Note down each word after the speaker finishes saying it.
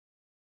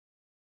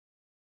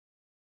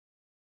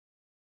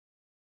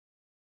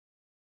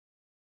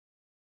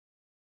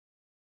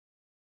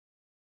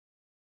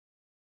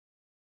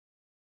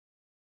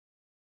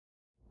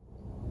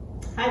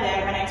Hi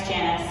there, my name's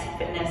Janice,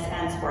 fitness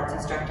and sports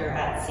instructor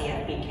at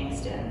CFB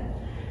Kingston.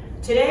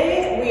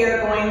 Today we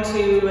are going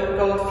to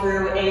go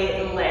through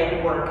a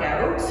leg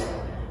workout.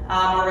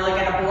 We're really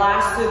going to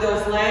blast through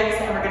those legs,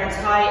 and we're going to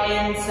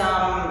tie in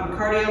some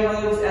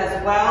cardio moves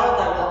as well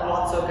that will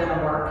also going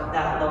to work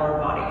that lower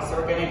body. So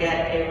we're going to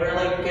get a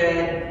really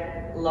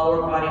good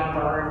lower body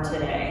burn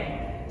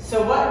today.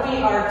 So what we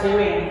are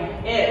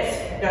doing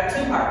is, we've got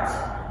two parts.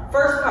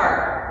 First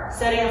part,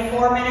 setting a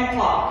 4-minute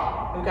clock.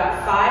 We've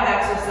got 5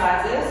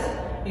 exercises.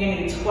 You're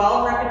going to do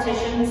 12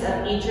 repetitions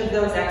of each of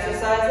those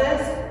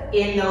exercises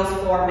in those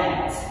 4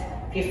 minutes.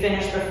 If you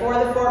finish before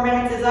the 4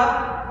 minutes is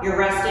up, you're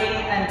resting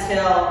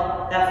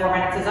until that 4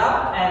 minutes is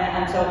up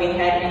and until we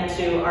head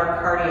into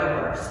our cardio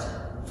burst.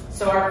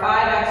 So our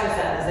 5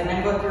 exercises, I'm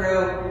going to go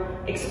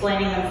through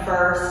explaining them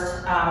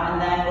first,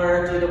 and then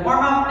we'll do the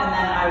warm-up, and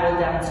then I will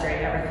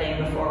demonstrate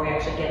everything before we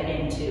actually get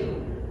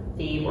into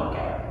the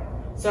workout.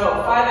 So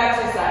 5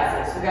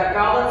 exercises. We've got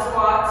goblet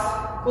squats,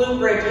 glute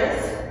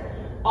bridges,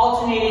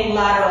 alternating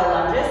lateral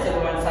lunges, so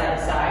going side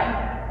to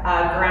side,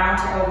 ground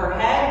to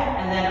overhead,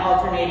 and then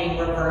alternating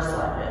reverse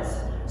lunges.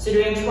 So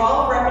doing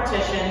 12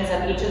 repetitions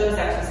of each of those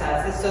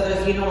exercises. So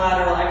those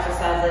unilateral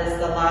exercises,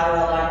 the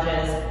lateral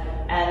lunges,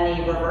 and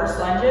the reverse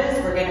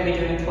lunges, we're going to be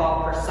doing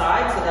 12 per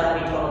side, so that'll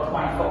be total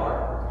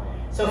 24.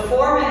 So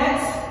 4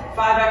 minutes,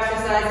 5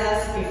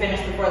 exercises. If you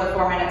finish before the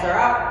 4 minutes are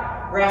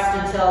up, rest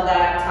until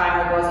that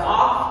timer goes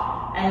off.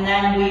 And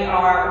then we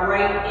are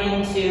right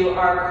into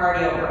our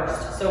cardio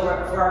burst. So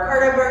for our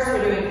cardio burst,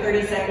 we're doing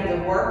 30 seconds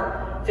of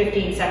work,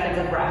 15 seconds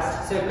of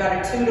rest. So we've got a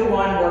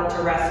 2-to-1 work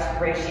to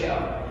rest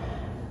ratio.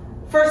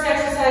 First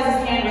exercise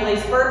is hand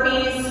release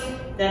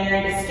burpees, then you're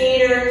into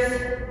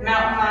skaters,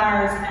 mountain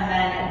climbers, and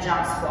then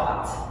jump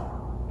squats.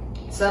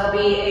 So that'll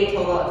be a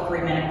total of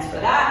 3 minutes for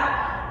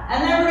that.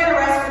 And then we're gonna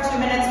rest for 2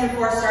 minutes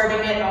before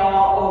starting it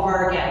all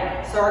over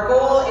again. So our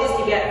goal is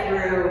to get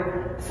through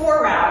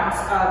 4 rounds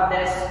of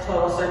this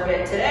total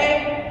circuit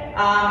today.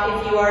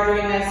 If you are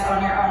doing this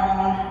on your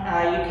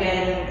own, you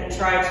can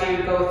try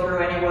to go through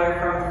anywhere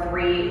from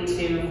 3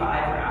 to 5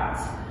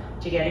 rounds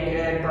to get a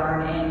good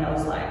burn in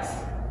those legs.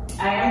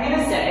 I am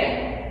gonna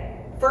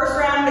say, first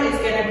round is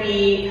gonna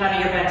be kind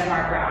of your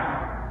benchmark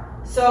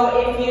round. So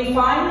if you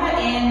find that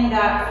in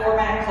that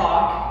 4-minute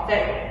clock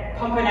that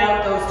pumping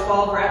out those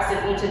 12 reps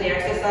of each of the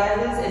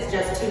exercises is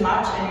just too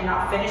much and you're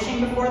not finishing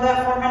before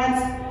that 4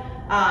 minutes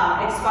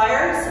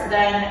expires,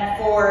 then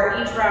for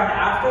each round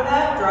after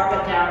that, drop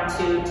it down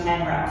to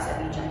 10 reps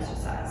of each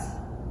exercise.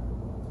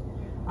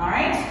 All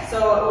right,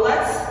 so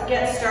let's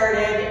get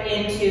started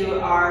into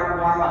our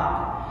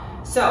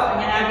warm-up. So I'm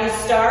gonna have you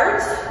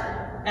start,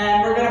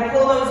 and we're gonna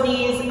pull those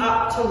knees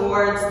up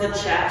towards the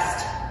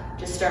chest.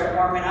 Just start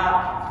warming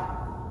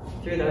up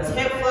through those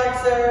hip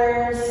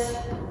flexors.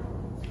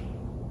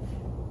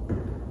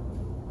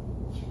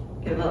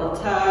 Give a little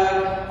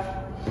tug.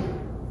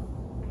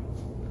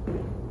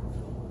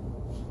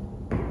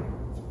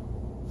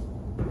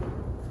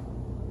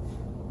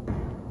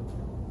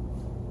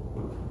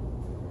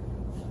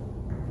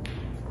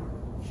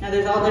 Now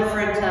there's all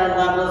different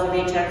levels of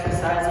each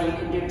exercise that you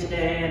can do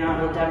today, and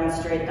I will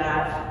demonstrate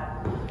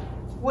that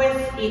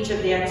with each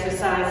of the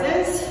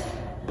exercises.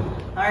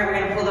 All right, we're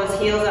gonna pull those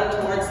heels up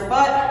towards the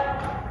butt.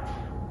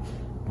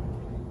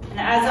 And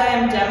as I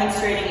am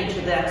demonstrating each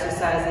of the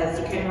exercises,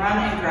 you can run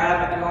and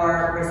grab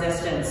your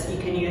resistance. You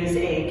can use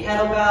a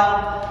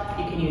kettlebell,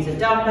 you can use a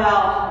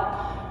dumbbell,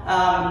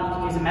 you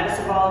can use a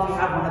medicine ball if you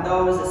have one of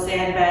those, a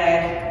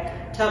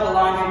sandbag, tub of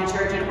laundry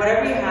detergent,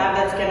 whatever you have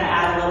that's gonna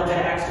add a little bit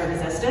of extra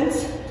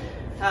resistance.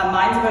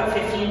 Mine's about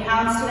 15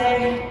 pounds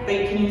today, but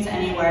you can use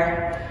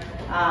anywhere.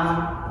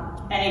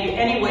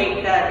 Any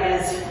weight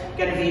that is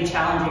gonna be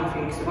challenging for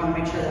you, because we wanna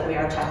make sure that we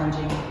are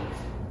challenging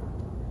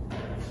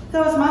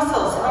those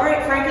muscles. All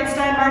right,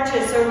 Frankenstein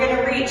marches. So we're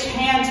gonna reach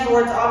hand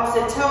towards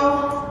opposite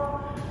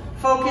toe.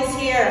 Focus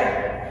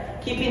here,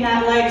 keeping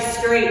that leg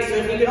straight. So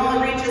if you can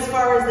only reach as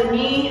far as the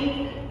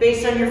knee,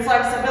 based on your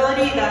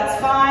flexibility, that's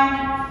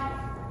fine.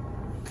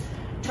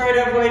 Try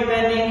to avoid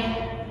bending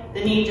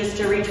the knee just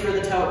to reach for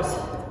the toes.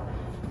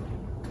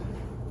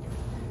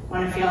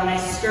 Want to feel a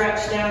nice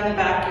stretch down the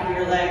back of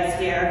your legs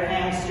here,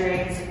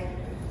 hamstrings,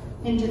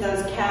 into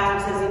those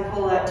calves as you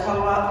pull that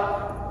toe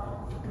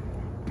up.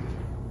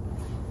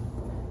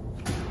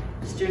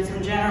 Just doing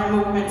some general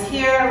movements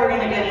here. We're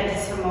going to get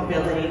into some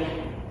mobility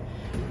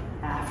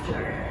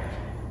after.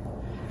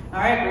 All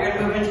right, we're going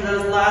to move into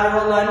those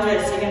lateral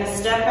lunges. So you're going to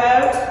step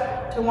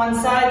out to one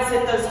side,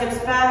 sit those hips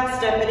back,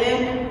 step it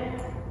in,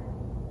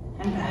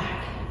 and back.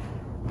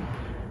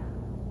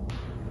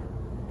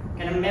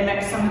 Gonna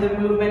mimic some of the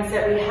movements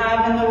that we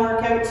have in the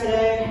workout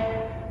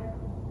today.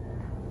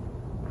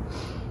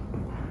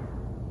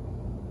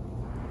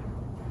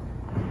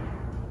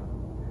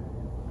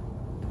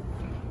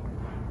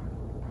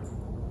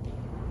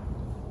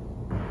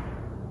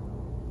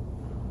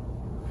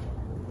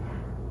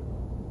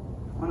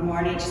 One more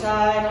on each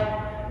side.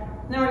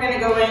 Then we're gonna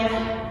go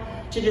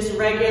in to just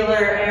regular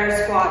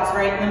air squats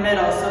right in the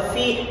middle. So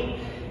feet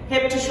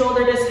hip to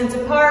shoulder distance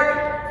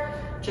apart,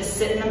 just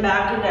sitting them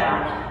back and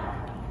down.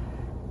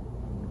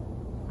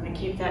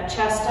 keep that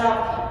chest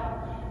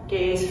up,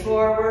 gaze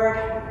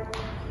forward.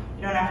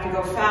 You don't have to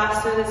go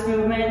fast through this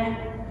movement.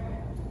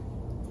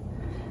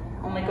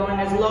 Only going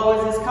as low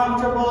as is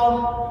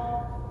comfortable.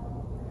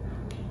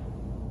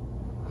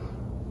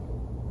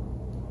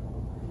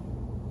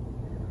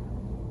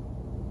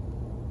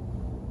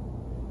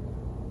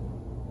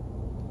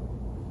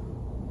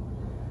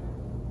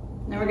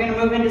 Then we're going to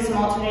move into some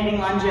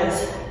alternating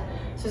lunges.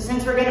 So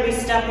since we're going to be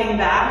stepping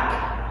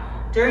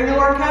back during the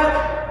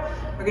workout,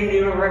 we're going to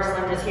do reverse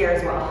lunges here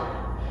as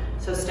well.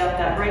 So step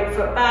that right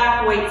foot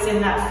back, weights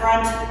in that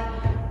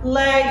front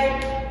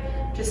leg,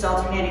 just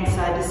alternating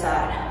side to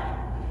side.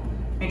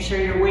 Make sure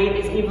your weight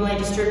is evenly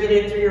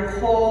distributed through your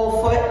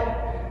whole foot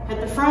at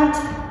the front.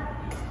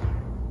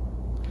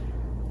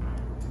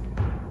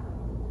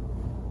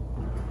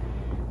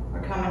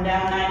 We're coming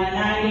down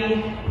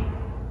 90-90.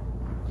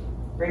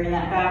 Bringing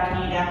that back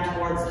knee down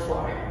towards the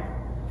floor.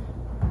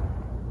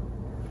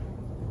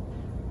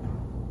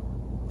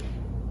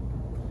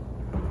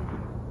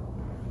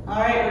 All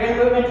right, we're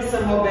gonna move into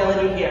some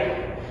mobility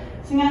here.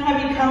 So I'm gonna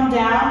have you come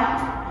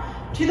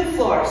down to the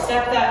floor.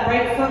 Step that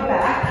right foot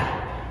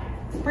back,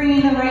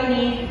 bringing the right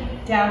knee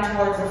down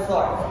towards the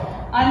floor.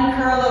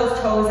 Uncurl those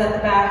toes at the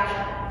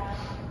back.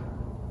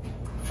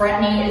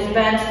 Front knee is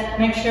bent.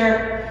 Make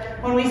sure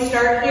when we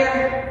start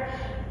here,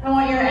 I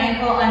want your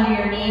ankle under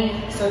your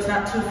knee so it's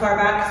not too far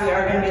back because we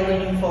are going to be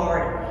leaning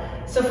forward.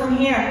 So from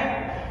here,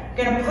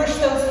 you're going to push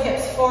those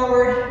hips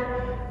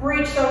forward,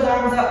 reach those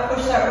arms up,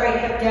 push that right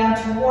hip down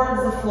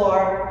towards the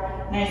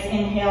floor. Nice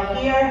inhale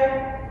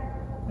here.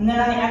 And then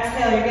on the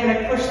exhale, you're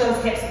going to push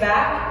those hips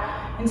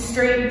back and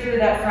straighten through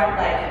that front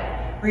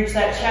leg. Reach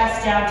that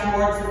chest down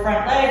towards the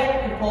front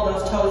leg and pull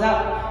those toes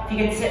up. If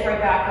you can sit right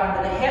back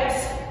onto the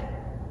hips,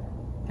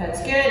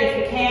 that's good. If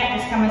you can't,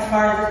 just come as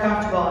far as you're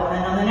comfortable. And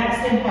then on the next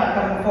inhale,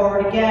 coming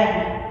forward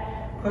again.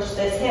 Push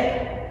this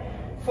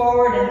hip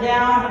forward and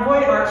down.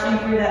 Avoid arching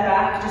through that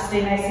back. Just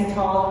stay nice and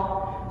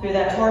tall through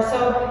that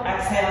torso.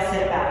 Exhale,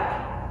 sit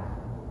back.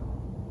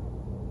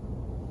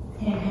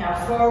 Inhale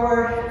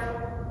forward.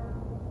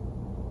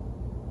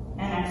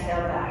 And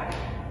exhale back.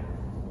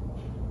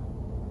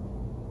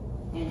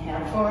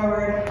 Inhale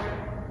forward.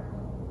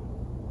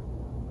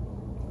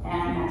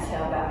 And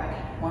exhale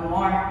back. One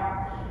more.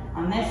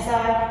 On this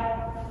side.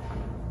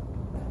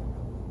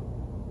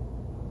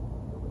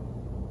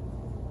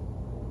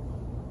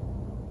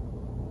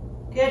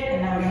 Good,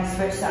 and then we're going to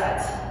switch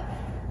sides.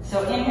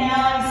 So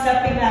inhaling,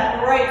 stepping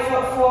that right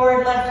foot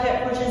forward, left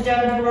hip pushes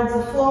down towards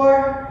the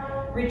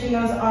floor, reaching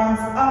those arms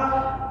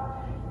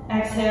up.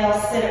 Exhale,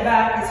 sit it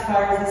back as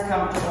far as is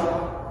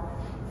comfortable.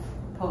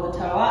 Pull the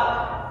toe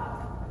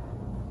up.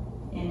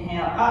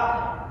 Inhale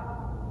up.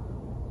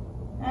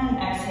 And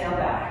exhale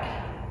back.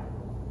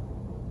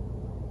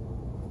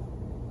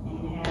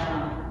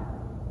 Inhale,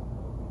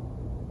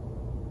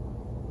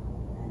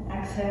 and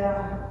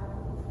exhale.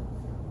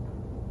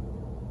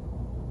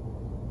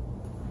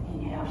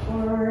 Inhale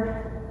forward,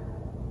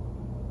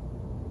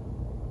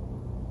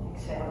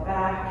 exhale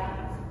back.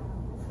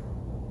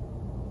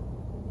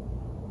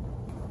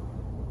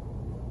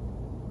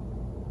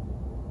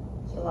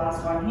 So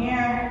last one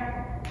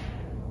here.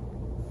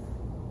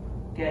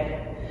 Good.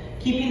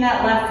 Keeping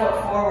that left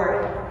foot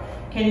forward.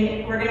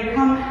 We're going to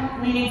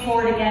come leaning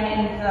forward again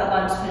into that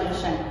lunge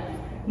position.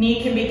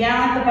 Knee can be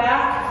down at the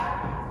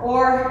back,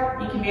 or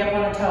you can be up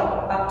on the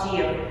toe, up to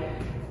you.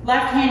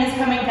 Left hand is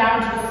coming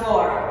down to the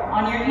floor.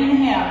 On your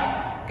inhale,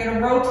 you're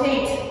going to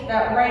rotate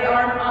that right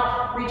arm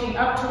up, reaching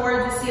up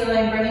towards the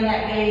ceiling, bringing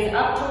that gaze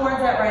up towards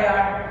that right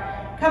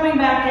arm. Coming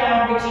back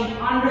down, reaching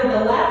under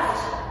the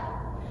left,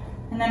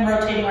 and then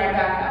rotating right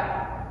back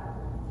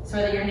up. So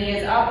that your knee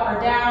is up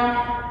or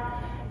down.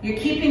 You're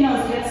keeping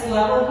those hips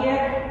level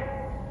here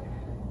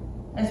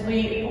as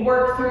we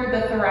work through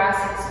the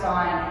thoracic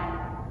spine.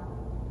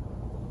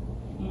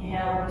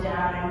 Inhale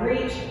down and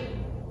reach.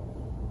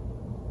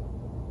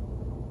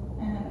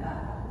 And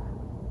up.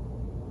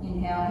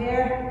 Inhale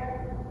here.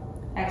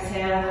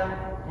 Exhale,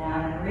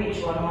 down and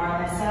reach. One more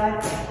on this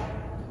side.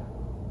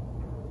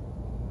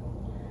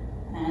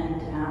 And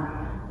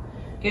down.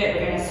 Good,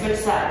 we're going to switch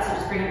sides. So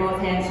just bring both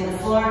hands to the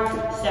floor.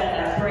 Step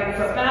that right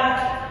foot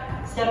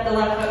back. Step the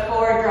left foot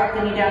forward. Drop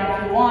the knee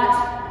down if you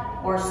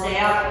want. Or stay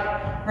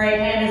up. Right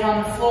hand is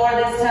on the floor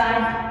this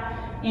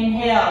time.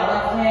 Inhale,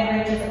 left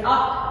hand reaches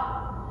up.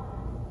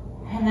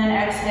 And then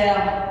exhale,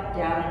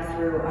 down and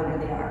through under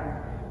the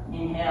arm.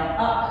 Inhale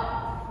up.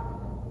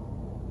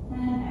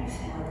 And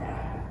exhale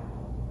down.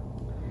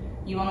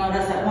 You will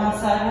notice that one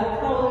side will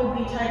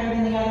probably be tighter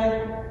than the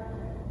other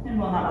and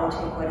will not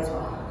rotate quite as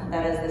well.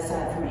 That is this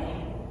side for me.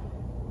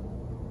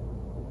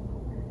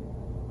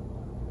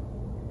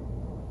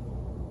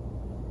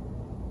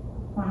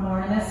 One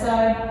more on this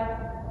side.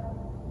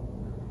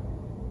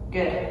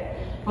 Good.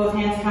 Both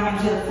hands coming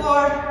to the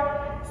floor.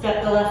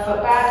 Step the left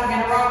foot back. You're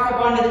going to rock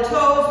up onto the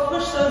toes.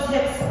 Push those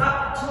hips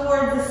up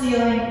towards the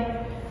ceiling.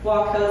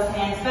 Walk those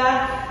hands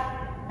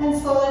back. And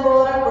slowly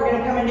roll it up. We're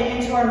going to come into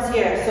inchworms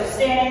here. So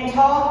standing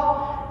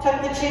tall.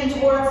 Tuck the chin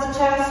towards the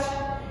chest.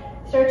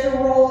 Start to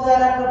roll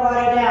that upper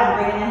body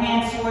down, bringing the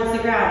hands towards the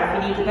ground.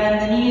 If you need to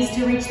bend the knees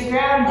to reach the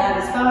ground, that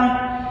is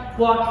fine.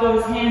 Walk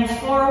those hands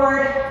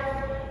forward,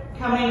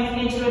 coming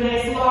into a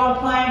nice long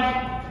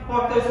plank.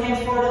 Walk those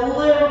hands forward a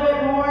little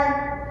bit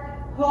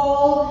more.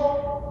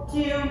 Hold, 2,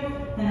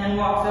 and then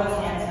walk those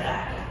hands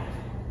back.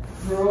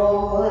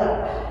 Roll it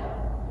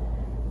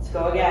up. Let's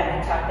go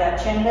again. Tuck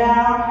that chin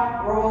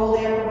down, roll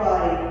the upper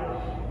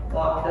body.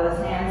 Walk those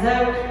hands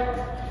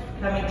out,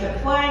 coming to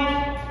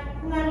plank.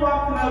 And then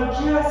walk them out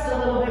just a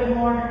little bit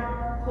more.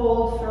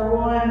 Hold for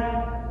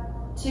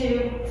 1, 2,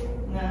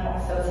 and then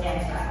walk those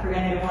hands back. We're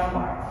going to do one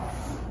more.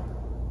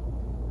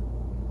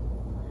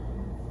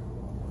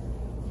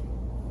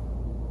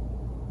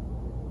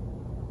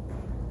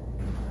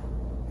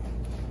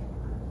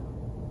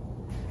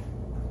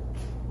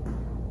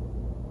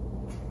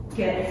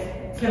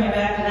 Good. Coming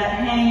back to that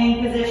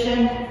hanging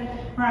position.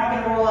 We're not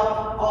going to roll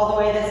up all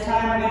the way this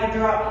time. We're going to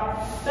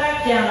drop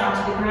back down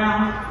onto the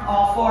ground,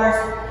 all fours,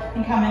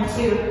 and come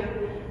into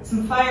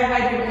some fire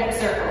hydrant hip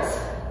circles.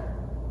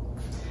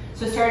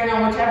 So starting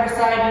on whichever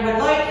side you would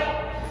like,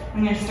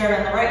 I'm going to start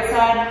on the right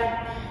side.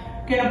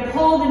 I'm going to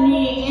pull the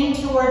knee in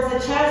towards the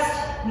chest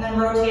and then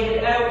rotate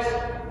it out,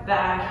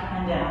 back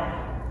and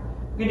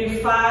down. We're going to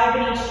do 5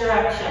 in each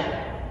direction.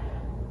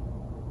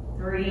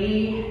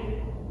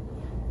 3,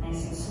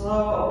 nice and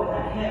slow, open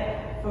that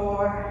hip,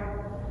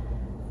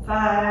 4,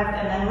 5,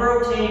 and then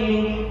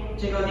rotating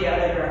to go the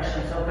other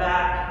direction. So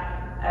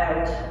back,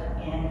 out,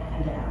 in,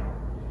 and down.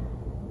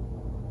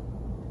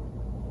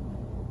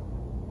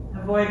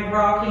 Avoid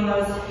rocking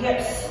those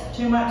hips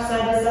too much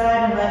side to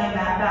side and letting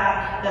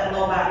that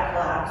low back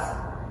collapse.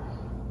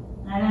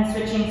 And then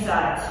switching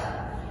sides.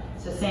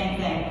 So same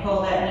thing,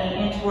 pull that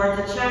knee in towards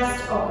the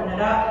chest, open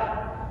it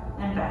up,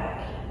 and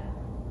back.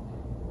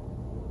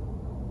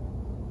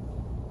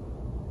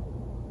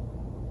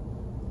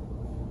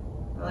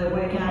 Really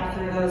waking up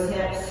through those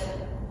hips.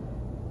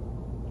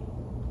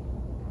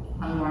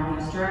 One more in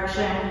this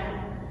direction.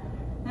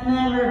 And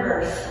then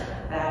reverse,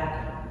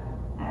 back,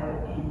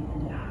 out, in,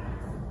 and down.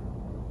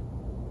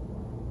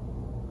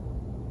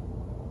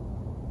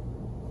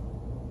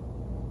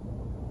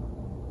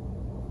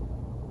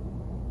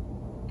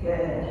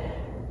 Good.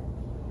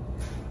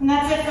 And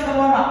that's it for the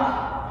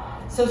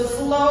warm-up. So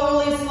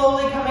slowly,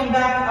 slowly coming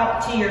back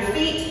up to your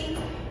feet.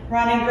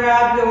 Run and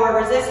grab your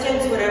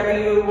resistance, whatever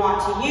you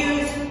want to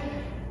use.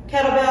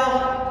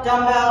 Kettlebell,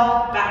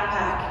 dumbbell,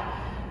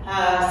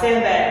 backpack,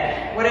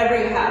 sandbag, whatever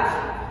you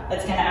have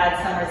that's going to add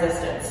some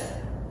resistance.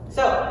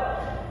 So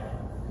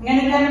I'm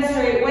going to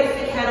demonstrate with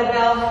the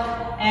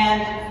kettlebell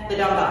and the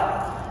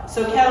dumbbell.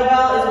 So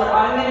kettlebell is what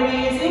I'm going to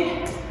be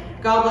using.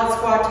 Goblet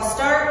squat to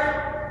start.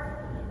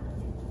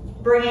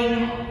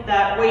 Bringing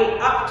that weight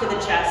up to the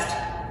chest,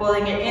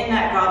 holding it in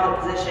that goblet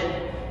position.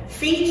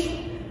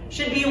 Feet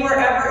should be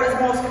wherever is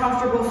most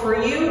comfortable for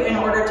you in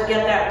order to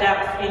get that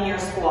depth in your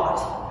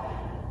squat.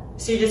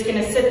 So you're just going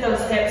to sit those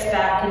hips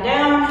back and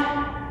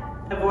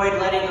down. Avoid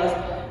letting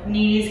those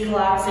knees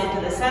collapse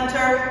into the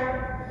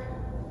center.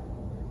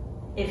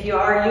 If you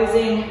are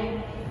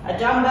using a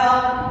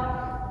dumbbell,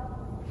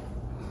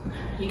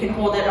 you can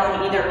hold it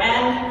on either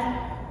end,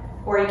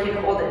 or you can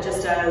hold it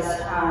just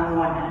as on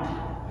one end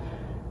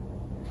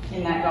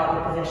in that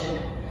goblet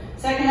position.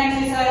 Second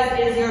exercise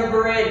is your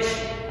bridge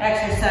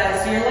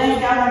exercise. So you're laying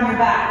down on your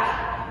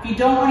back. If you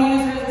don't want to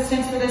use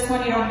resistance for this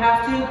one, you don't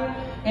have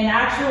to. In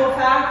actual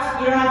fact,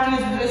 you don't have to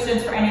use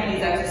resistance for any of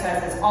these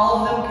exercises. All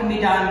of them can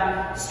be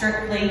done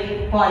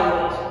strictly body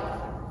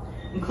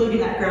weight,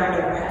 including that ground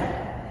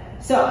overhead.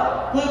 So,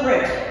 glute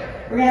bridge.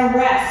 We're going to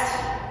rest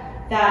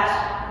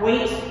that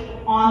weight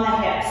on the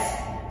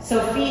hips.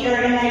 So feet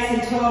are in nice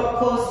and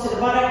close to the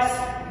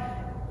buttocks.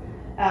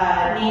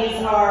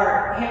 Knees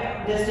are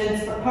hip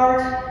distance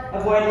apart.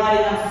 Avoid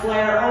letting them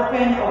flare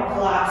open or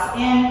collapse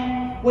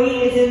in.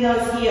 Weight is in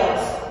those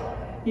heels.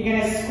 You're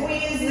going to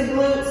squeeze the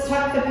glutes,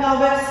 tuck the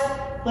pelvis,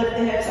 lift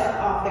the hips up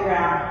off the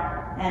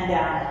ground and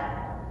down.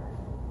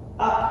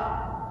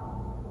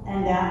 Up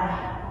and down.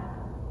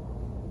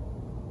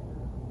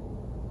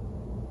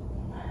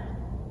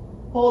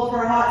 Hold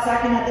for a hot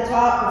second at the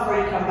top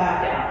before you come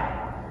back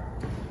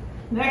down.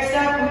 Next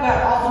up, we've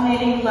got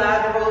alternating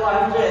lateral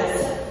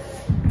lunges.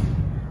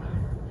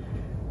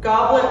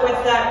 Goblet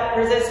with that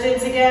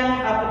resistance again,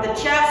 up at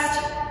the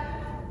chest.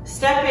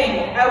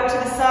 Stepping out to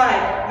the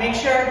side. Make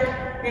sure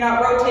you're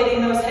not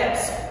rotating those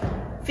hips.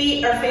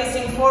 Feet are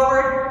facing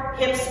forward,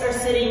 hips are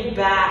sitting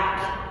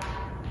back.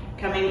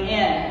 Coming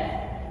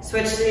in.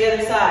 Switch to the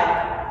other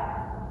side.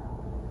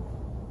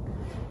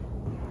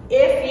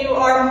 If you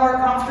are more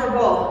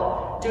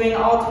comfortable doing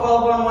all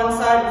 12 on one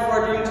side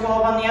before doing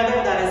 12 on the other,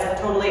 that is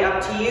totally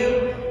up to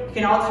you. You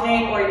can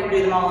alternate or you can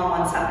do them all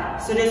on one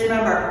side. So just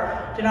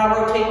remember, do not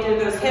rotate through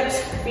those hips.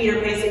 Feet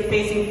are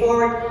facing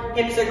forward,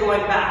 hips are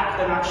going back.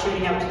 They're not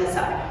shooting out to the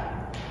side.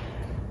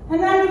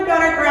 And then we've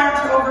got our ground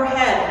to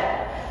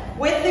overhead.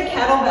 With the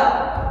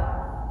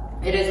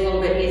kettlebell, it is a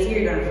little bit easier.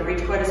 You don't have to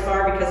reach quite as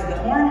far because of the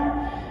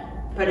horn,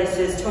 but this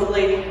is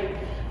totally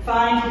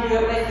fine to do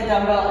it with the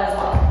dumbbell as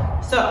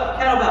well. So,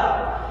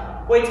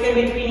 kettlebell. Weight's gonna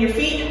be between your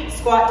feet,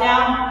 squat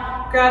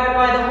down, grab it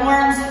by the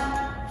horns,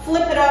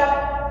 flip it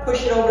up,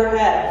 push it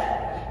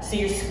overhead. So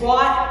you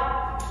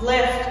squat,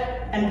 lift,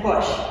 and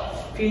push.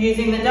 If you're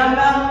using the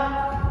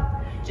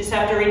dumbbell, just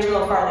have to reach a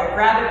little farther.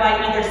 Grab it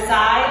by either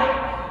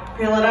side,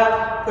 peel it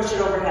up, push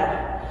it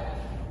overhead.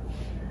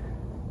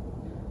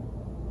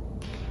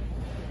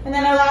 And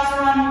then our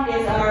last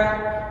one is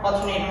our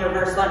alternating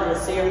reverse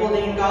lunges. So you're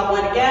holding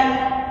goblet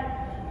again,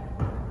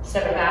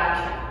 step it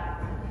back.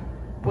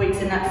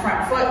 Weights in that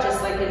front foot,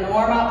 just like in the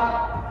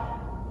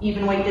warm-up.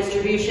 Even weight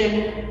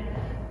distribution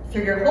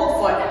through your whole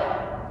foot.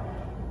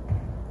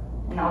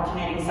 And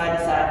alternating side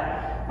to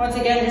side. Once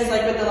again, just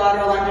like with the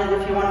lateral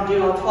lunges, if you want to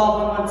do a 12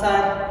 on one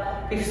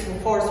side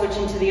before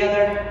switching to the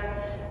other,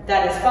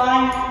 that is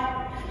fine.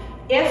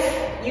 If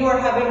you are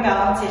having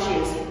balance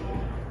issues,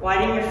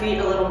 widen your feet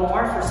a little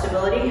more for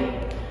stability.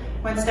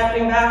 When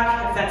stepping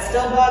back, if that's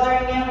still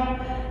bothering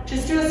you,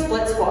 just do a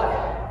split squat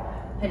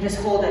and just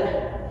hold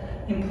it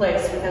in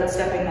place without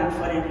stepping that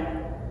foot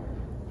in.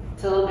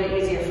 It's a little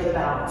bit easier for the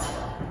balance.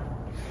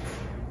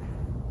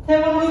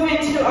 Then we'll move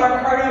into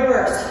our cardio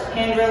burst.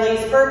 Hand release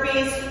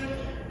burpees.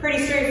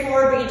 Pretty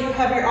straightforward, but you do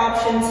have your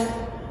options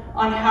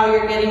on how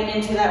you're getting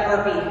into that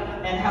burpee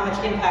and how much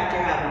impact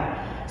you're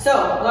having.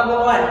 So,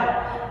 level one,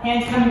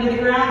 hands coming to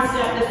the ground,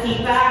 step the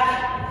feet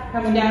back.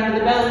 Coming down to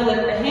the belly,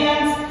 lift the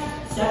hands,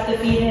 step the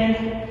feet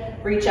in,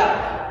 reach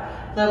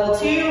up. Level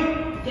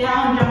two,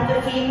 down, jump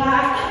the feet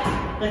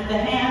back, lift the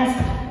hands,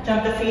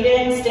 jump the feet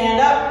in,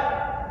 stand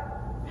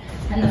up.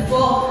 And the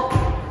full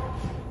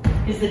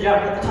is the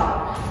jump at the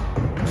top.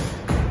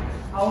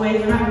 Always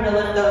remember to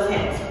lift those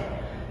hands.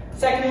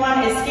 Second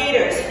one is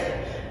skaters.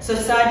 So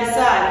side to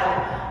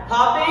side,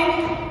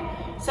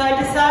 hopping, side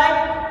to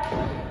side,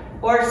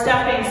 or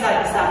stepping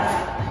side to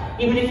side.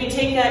 Even if you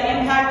take that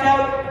impact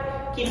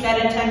out, keep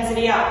that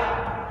intensity up.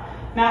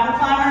 Mountain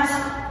climbers,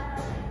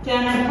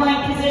 down in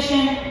plank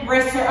position,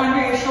 wrists are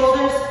under your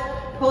shoulders,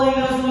 pulling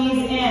those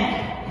knees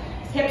in.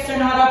 Hips are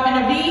not up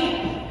in a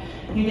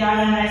V, you're down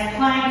in a nice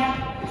plank,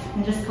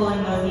 and just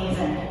pulling those knees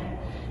in.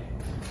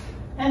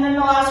 And then the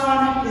last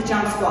one is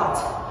jump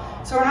squats.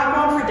 So we're not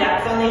going for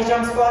depth on these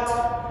jump squats,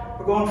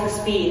 we're going for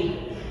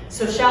speed.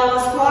 So shallow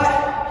squat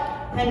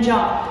and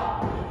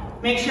jump.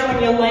 Make sure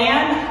when you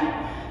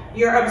land,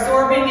 you're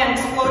absorbing and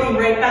exploding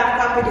right back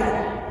up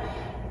again.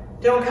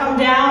 Don't come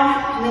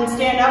down and then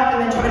stand up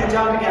and then try to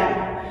jump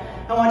again.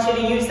 I want you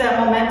to use that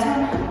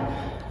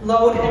momentum,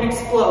 load and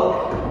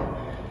explode.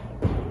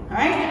 All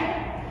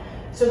right?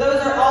 So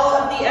those are all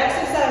of the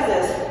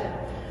exercises.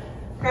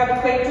 Grab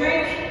a quick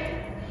drink,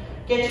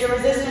 get your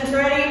resistance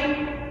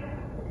ready,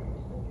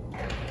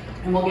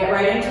 and we'll get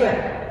right into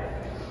it.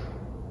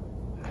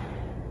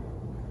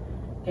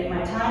 Get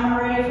my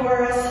timer ready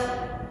for us.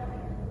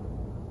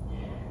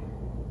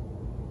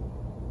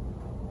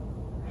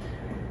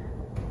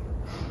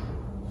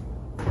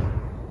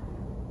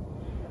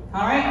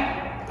 All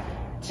right,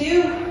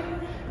 2,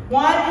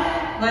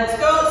 1, let's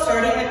go,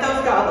 starting with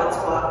those goblet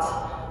squats.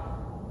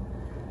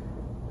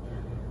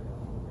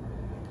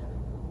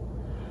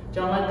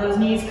 Don't let those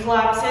knees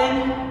collapse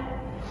in.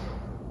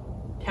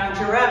 Count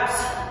your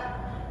reps.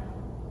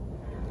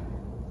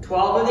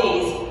 12 of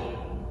these.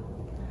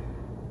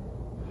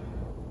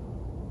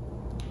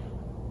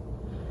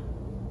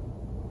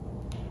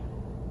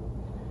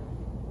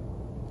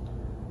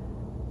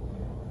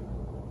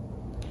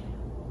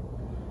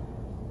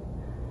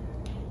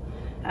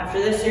 After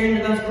this, you're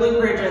into those glute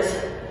bridges.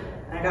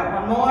 I got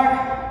one more.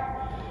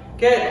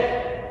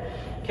 Good.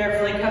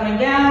 Carefully coming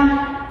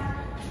down.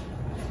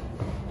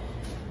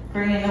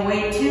 Bringing the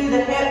weight to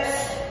the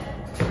hips.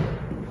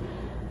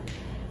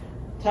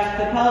 Tuck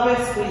the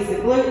pelvis, squeeze the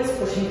glutes,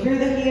 pushing through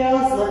the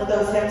heels, lift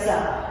those hips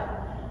up.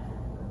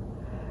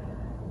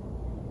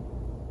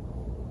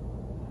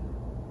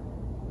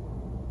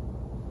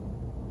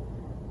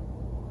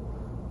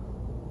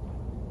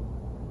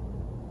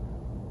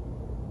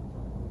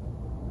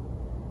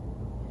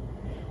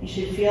 You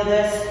should feel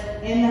this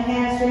in the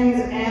hamstrings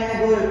and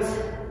the glutes.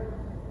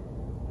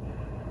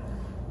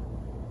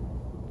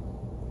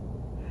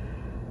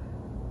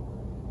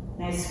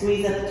 Nice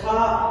squeeze at the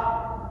top.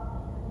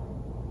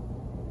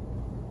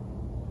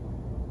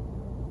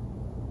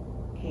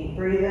 Keep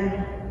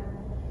breathing.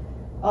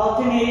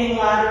 Alternating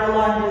lateral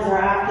lunges are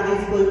after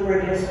these glute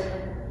bridges.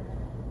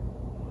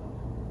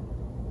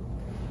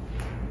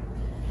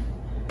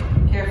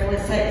 Carefully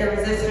set your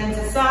resistance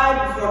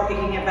aside before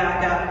picking it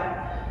back up.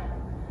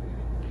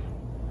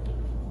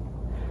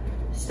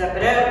 Step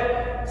it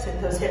out,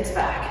 sit those hips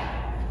back.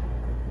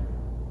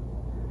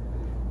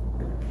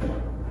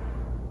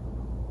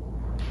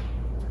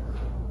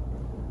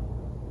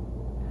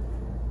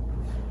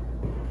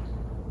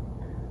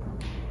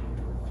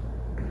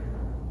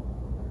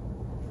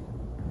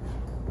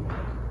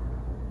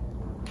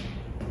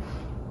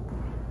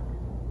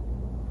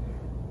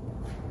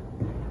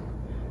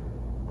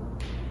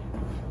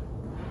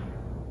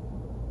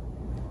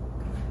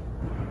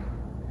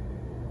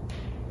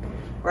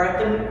 We're at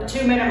the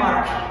 2-minute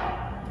mark.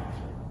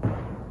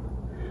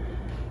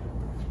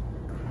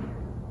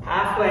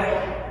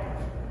 Halfway.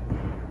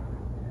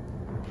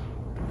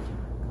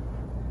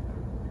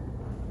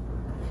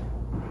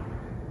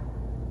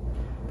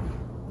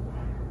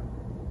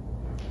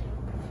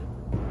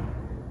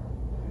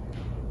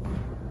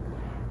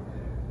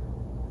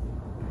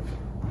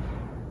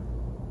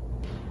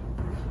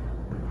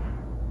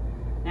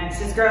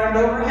 Next is ground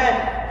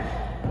overhead.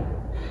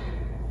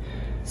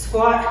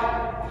 Squat,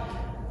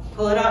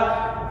 pull it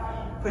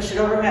up, push it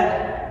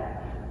overhead.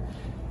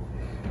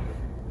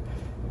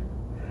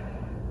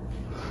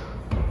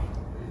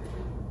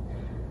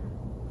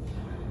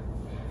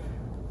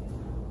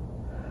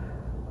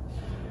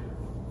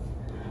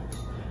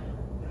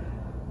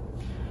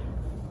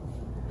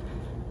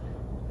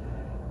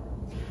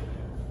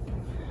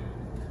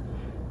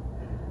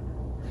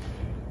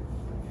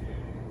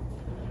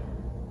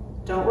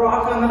 Don't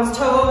rock on those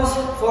toes,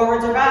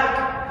 forwards or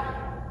back.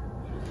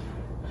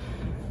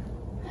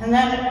 And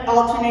then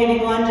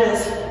alternating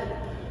lunges.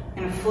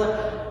 And flip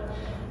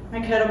my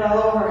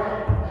kettlebell over.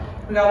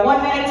 We got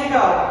 1 minute to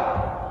go.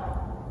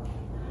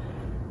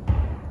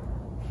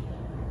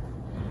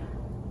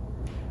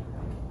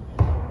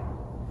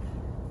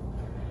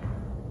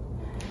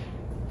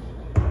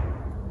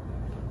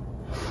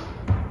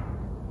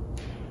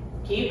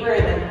 Keep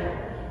breathing.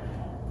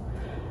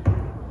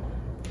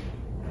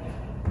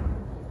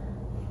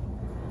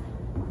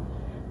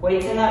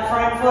 Weights in that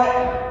front foot.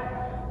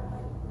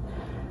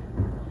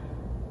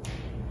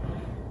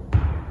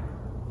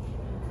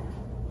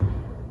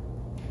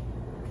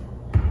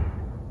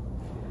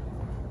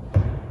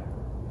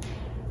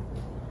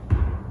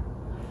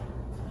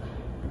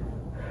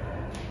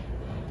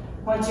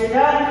 Once you're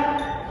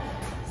done,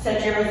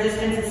 set your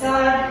resistance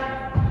aside,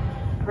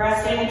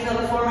 resting until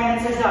the 4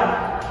 minutes is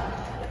done.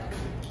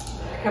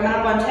 Coming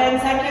up on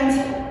 10 seconds,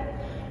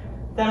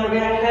 then we're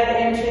gonna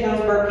head into those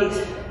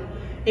burpees.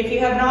 If you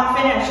have not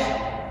finished,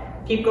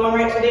 keep going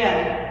right to the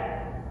end.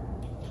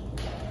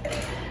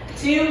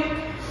 2,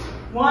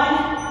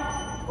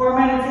 1, 4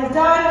 minutes is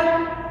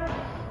done.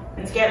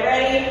 Let's get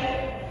ready.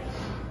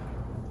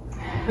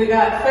 We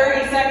got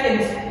 30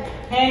 seconds.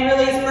 Hand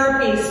release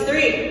burpees.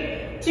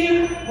 3,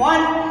 2,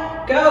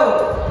 1, go.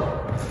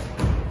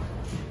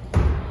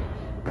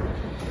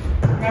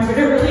 Remember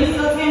to release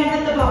those hands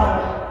at the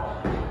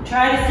bottom.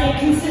 Try to stay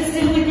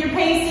consistent with your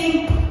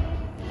pacing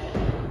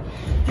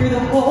through the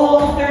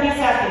whole 30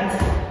 seconds.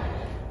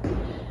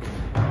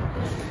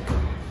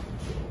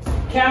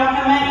 Count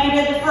how many you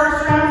did the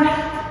first round.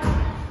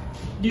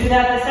 Do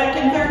that the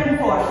second, third, and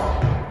fourth.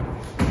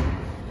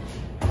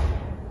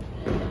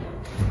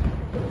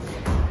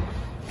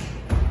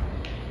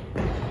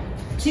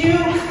 Two,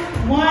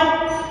 one,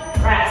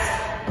 rest.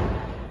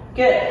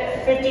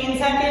 Good. 15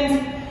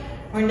 seconds.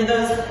 We're into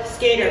those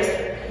skaters.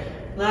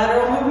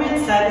 Lateral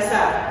movement, side to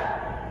side.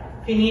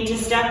 If you need to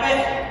step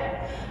it,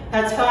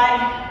 that's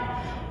fine.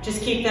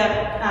 Just keep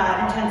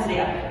that intensity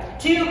up.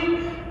 2,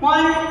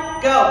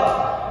 1,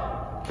 go.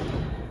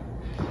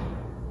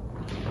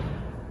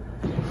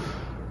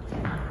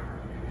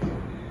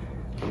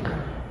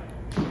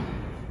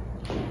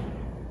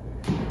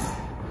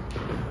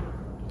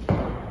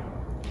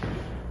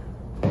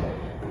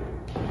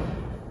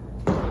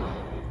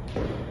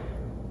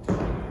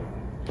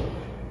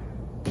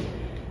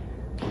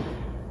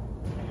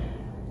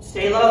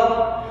 Stay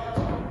low.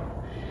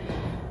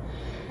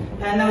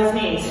 Bend those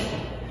knees.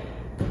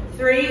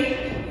 3,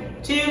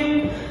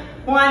 2,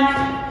 1,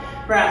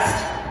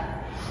 rest.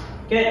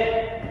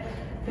 Good.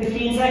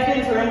 15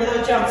 seconds, we're into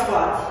those jump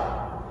squats.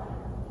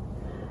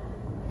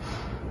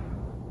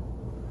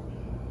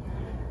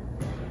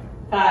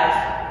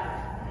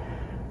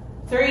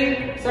 5, 3,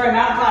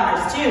 mountain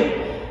climbers. 2,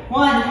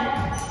 1,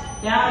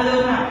 down to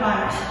those mountain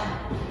climbers.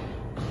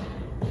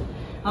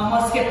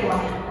 Almost skipped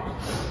one.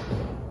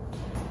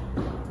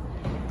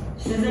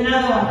 This is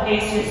another one,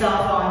 pace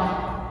yourself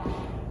on.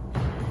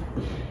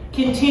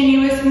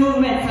 Continuous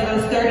movement for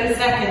those 30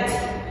 seconds.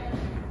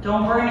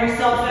 Don't burn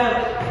yourself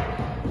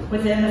out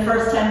within the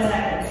first 10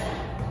 seconds.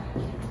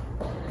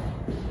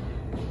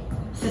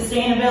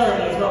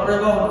 Sustainability is what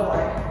we're going for.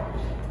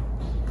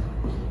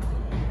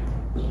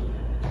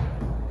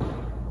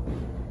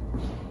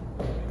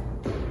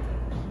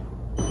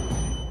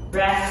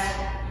 Rest.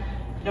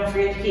 Don't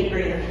forget to keep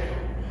breathing.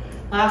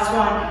 Last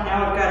one.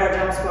 Now we've got our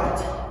jump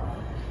squats.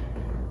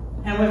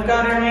 And we've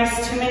got our nice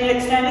 2-minute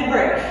extended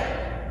break.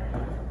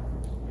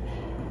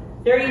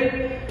 3,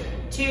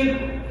 2,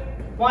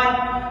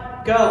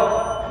 1, go.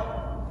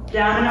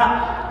 Down and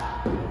up.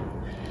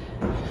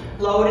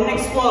 Load and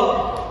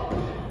explode.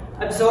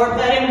 Absorb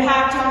that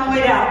impact on the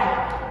way down.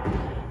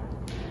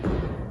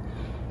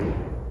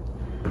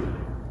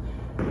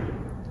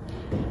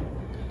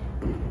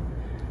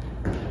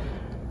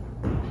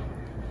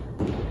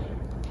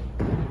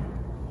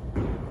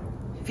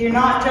 If you're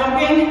not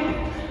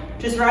jumping,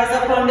 just rise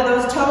up onto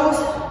those toes.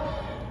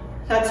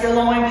 That's your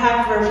low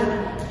impact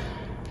version.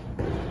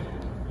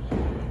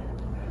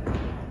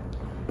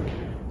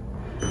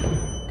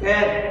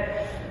 Good.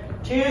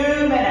 2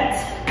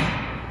 minutes.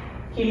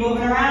 Keep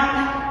moving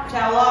around,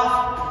 towel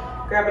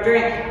off, grab a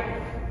drink.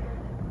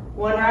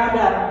 1 round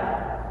up.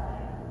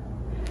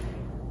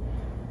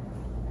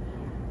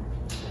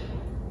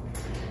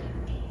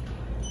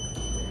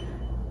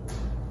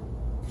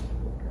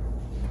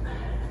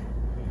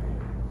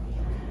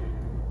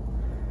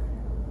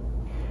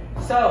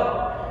 So,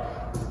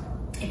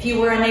 if you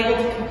were unable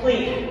to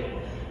complete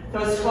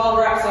those 12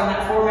 reps on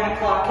that 4-minute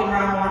clock in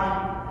round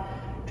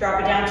 1.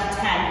 Drop it down to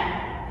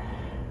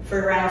 10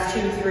 for rounds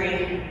 2,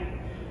 3,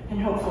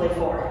 and hopefully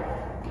 4.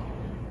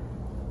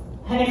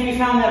 And if you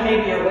found that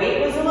maybe your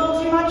weight was a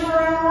little too much for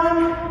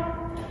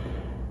round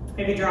 1,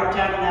 maybe drop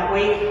down on that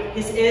weight.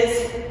 This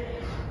is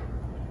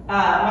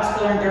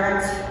muscular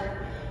endurance,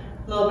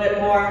 a little bit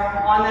more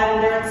on that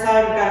endurance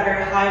side. We've got a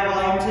very high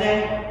volume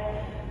today.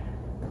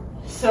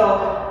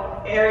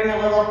 So erring a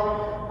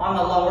little on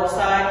the lower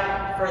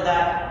side for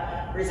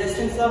that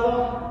resistance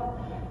level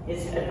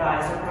is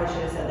advised. I probably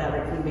should have said that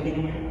right from the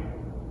beginning.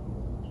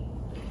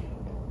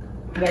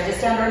 We got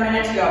just under a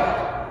minute to go.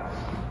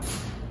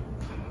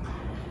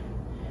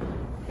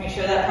 Make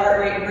sure that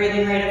heart rate and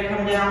breathing rate have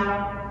come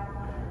down.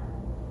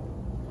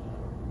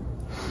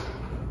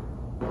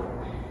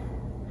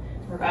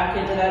 We're back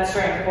into that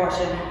strength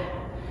portion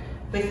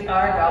with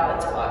our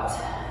goblet squats.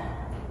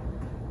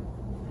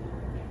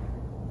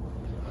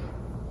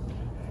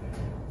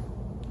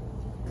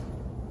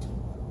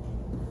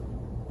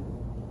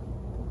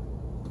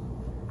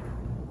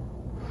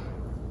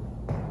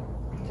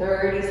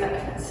 "30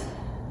 seconds.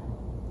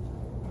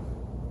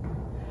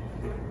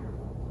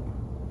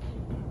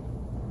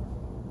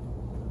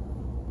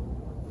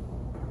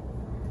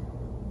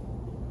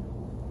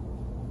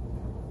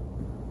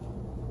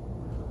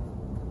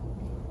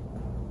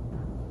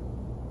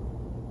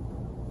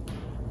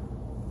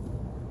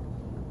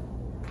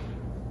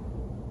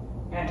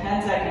 And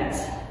 10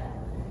 seconds.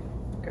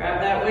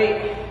 Grab that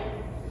weight.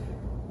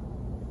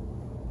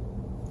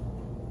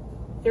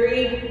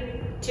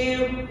 3,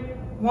 2,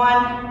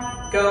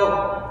 1,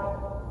 go.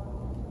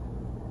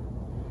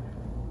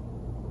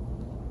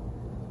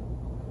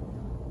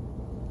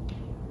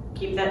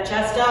 Keep that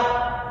chest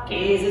up,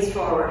 gaze is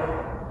forward.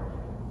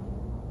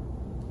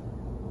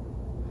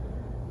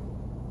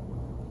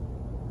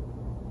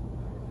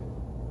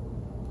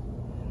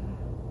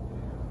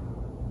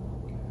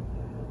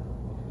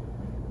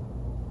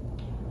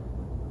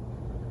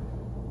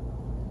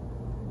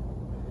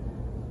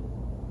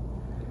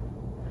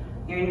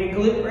 You're into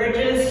glute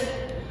bridges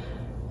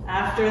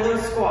after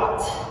those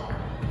squats.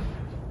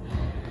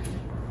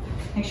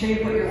 Make sure you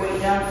put your weight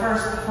down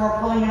first before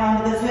pulling it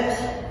onto those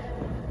hips.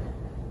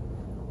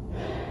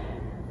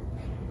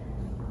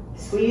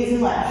 Squeeze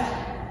and lift.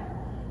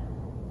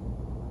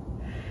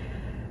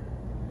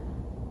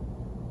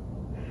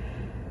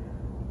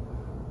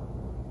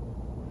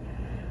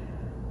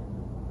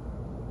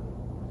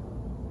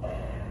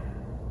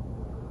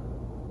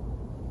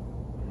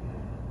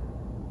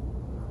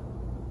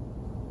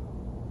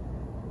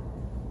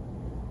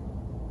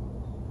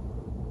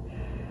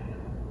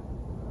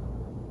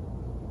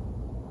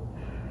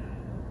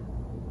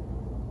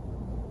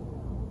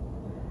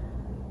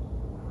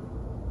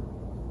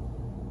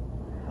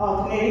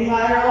 Alternating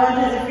lateral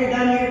lunges if you're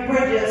done your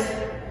bridges.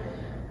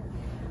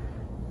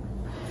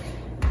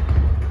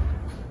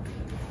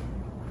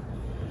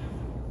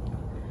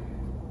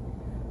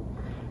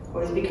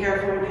 Always be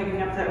careful when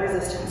picking up that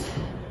resistance.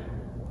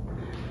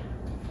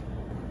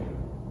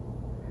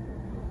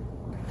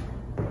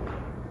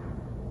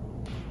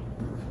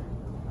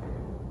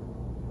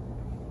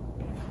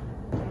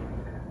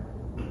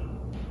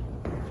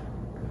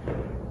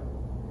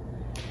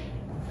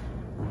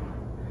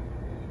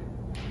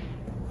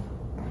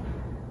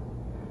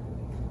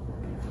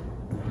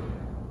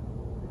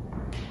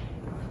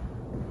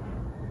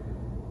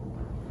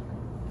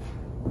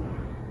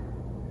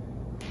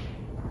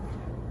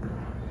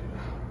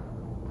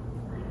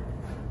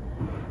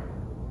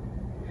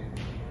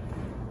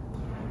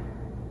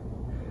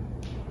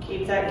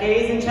 Keep that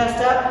gaze and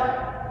chest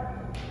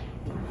up.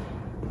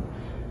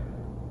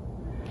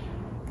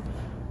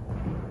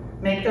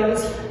 Make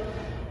those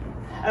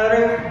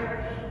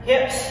outer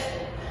hips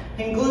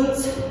and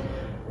glutes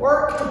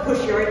work to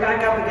push you right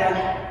back up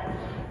again.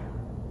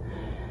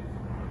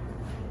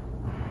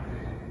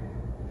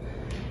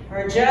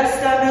 We're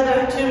just under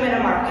the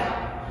 2-minute mark.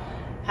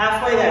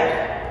 Halfway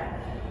there.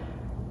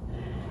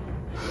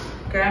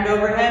 Ground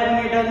overhead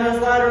when you're done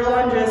those lateral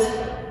lunges.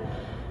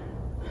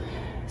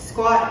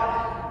 Squat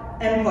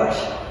and push.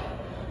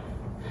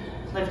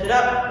 Lift it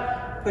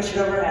up, push it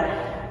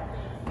overhead.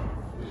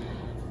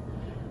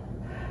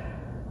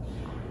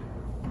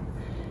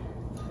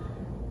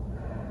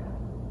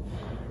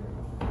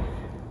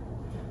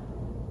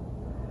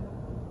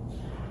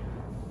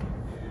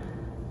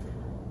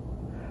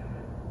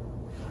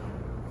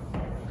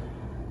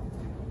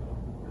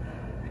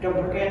 Don't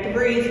forget to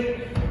breathe.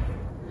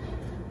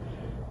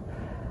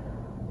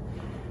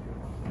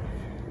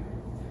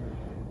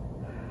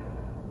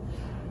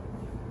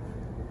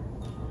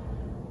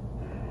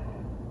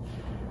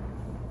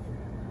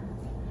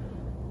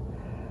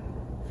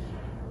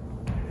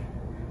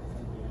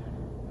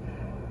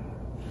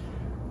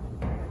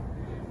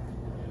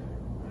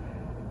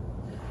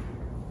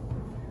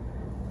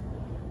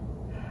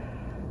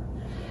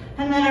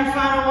 And then our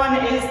final one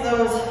is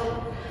those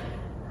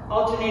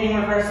alternating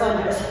reverse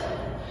lunges.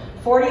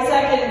 40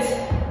 seconds.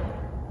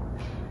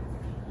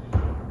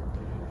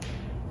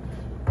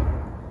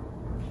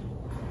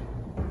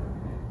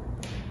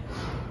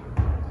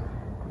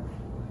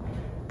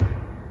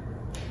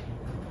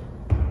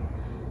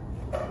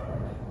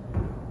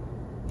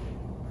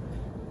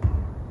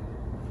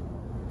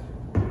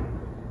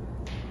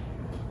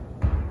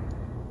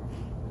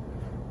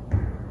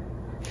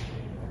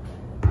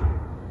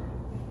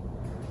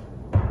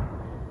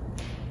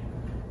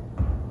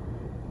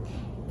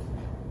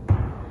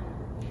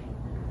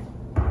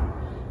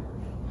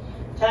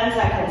 10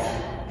 seconds.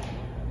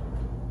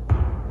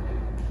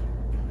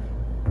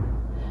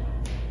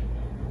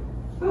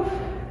 Whew.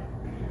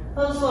 A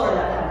little slower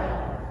that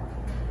time.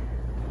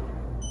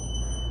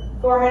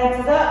 4 minutes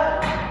is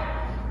up.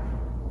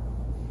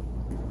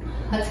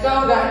 Let's go.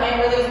 Got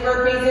hand release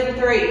burpees in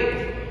 3,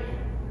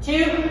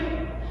 2,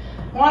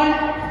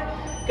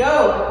 1,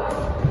 go.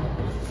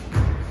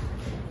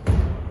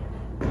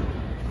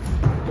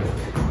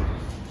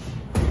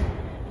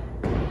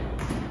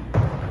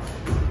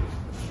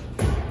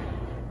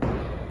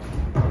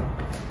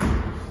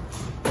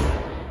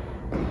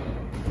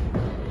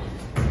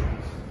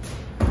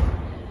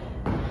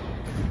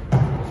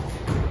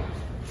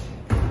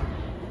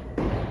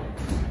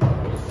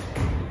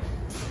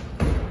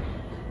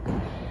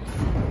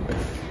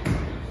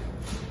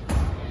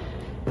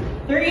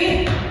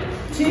 Three,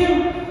 2,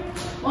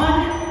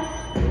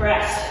 1,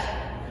 rest.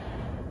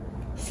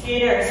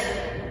 Skaters.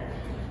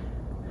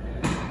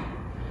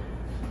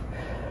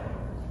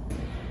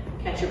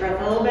 Catch your breath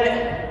a little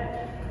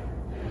bit.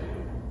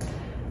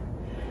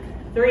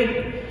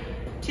 3,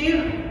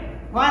 2,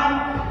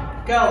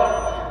 1,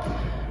 go.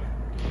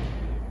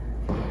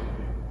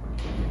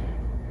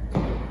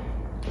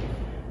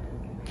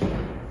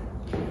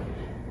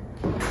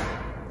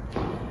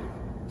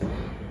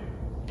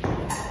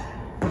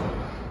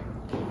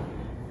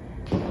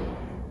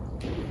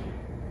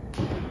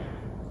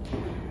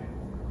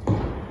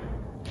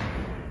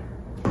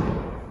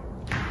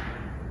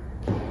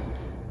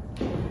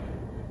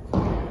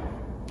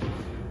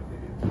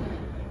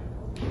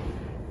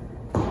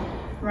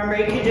 Remember,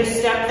 you can just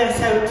step this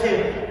out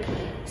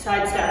too.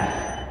 Side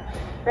step.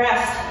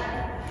 Rest.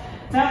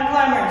 Mountain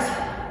climbers.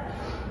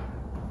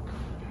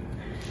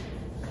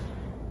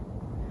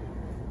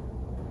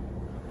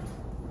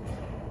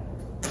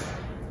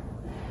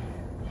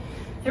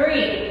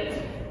 Three,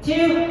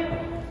 2,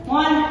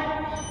 1,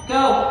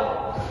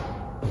 go.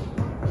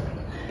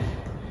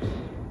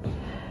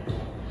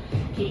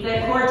 Keep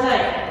that core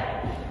tight.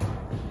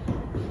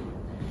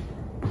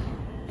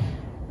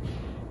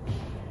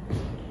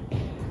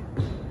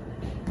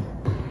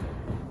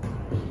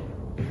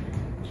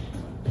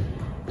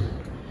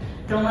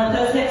 Don't let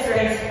those hips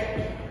raise.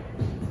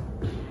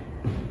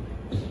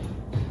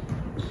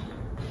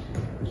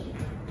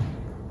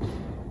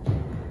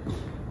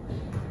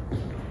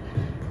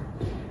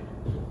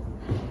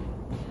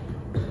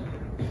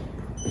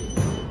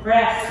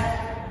 Rest.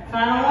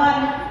 Final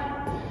one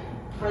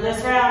for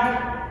this round.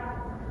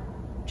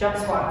 Jump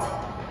squats.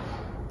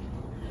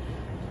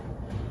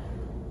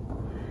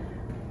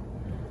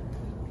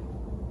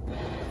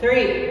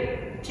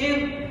 Three,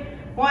 2,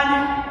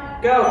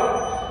 1,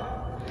 go.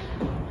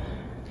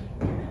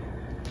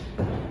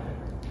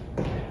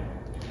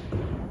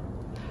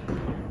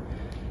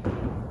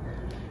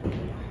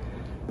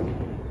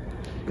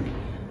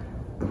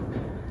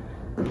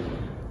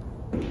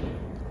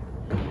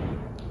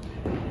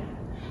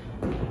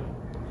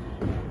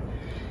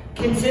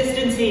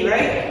 Consistency,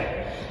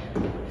 right?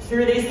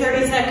 Through these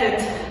 30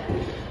 seconds.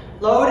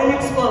 Load and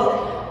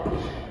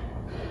explode.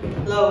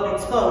 Load,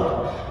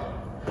 explode.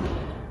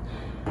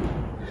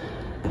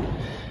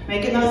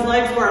 Making those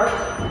legs work.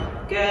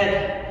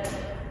 Good.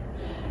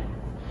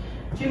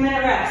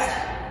 2-minute rest.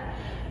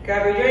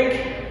 Grab your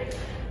drink,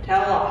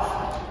 towel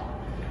off.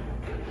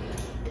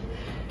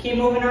 Keep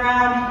moving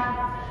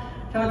around.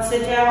 Don't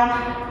sit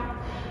down.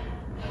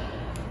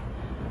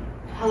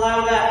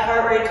 Allow that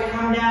heart rate to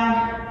come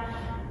down.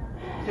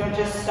 Don't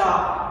just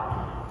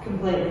stop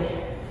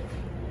completely.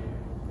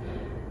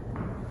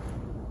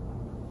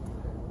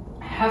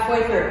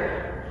 Halfway through.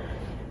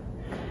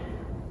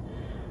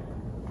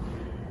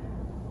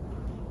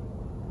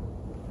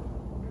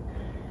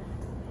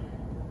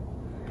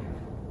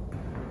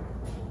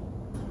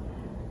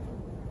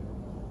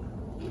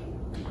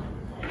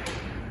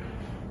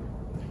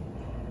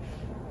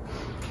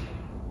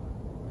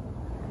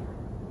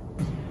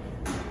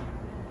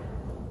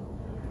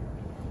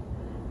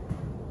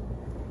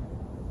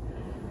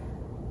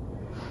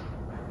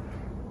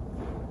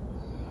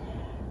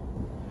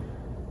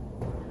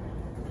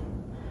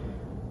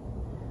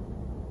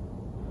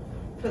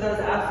 For those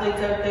athletes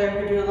out there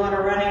who do a lot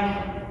of running,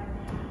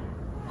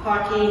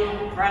 hockey,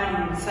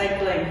 running,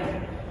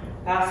 cycling,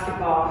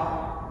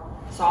 basketball,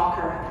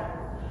 soccer,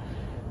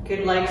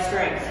 good leg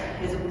strength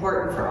is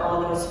important for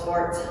all of those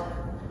sports.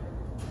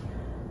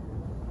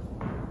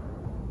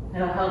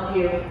 It'll help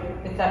you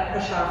with that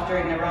push off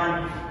during the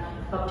run,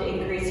 help to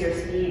increase your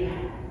speed.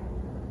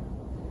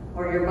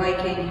 Or you're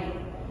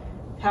biking,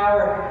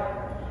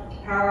 power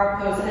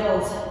up those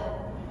hills,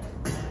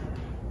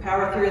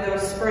 power through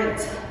those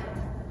sprints.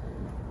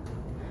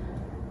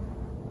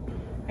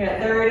 We got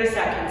 30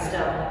 seconds still.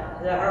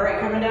 Is that heart rate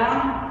coming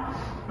down?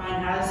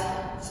 Mine has,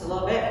 just a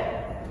little bit.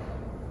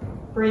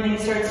 Breathing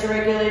starts to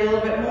regulate a little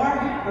bit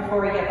more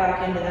before we get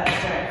back into that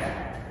strength.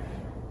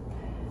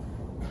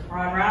 We're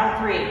on round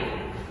 3.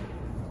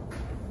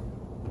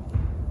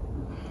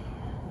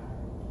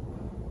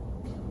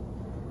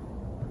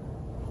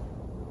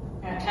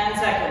 And 10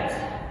 seconds.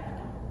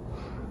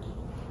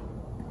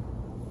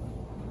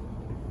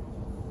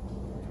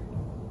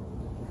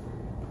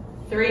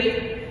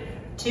 3,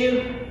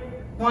 2,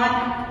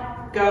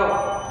 1,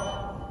 go.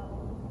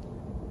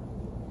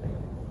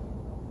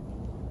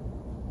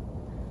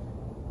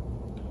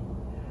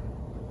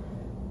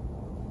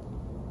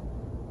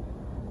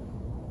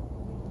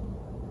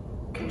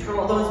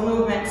 Control those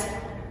movements.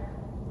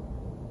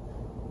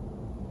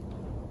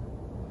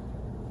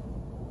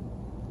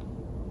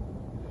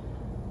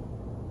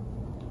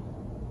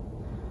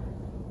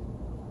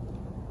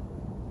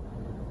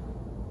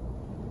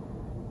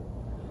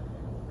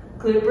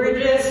 Glute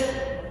bridges.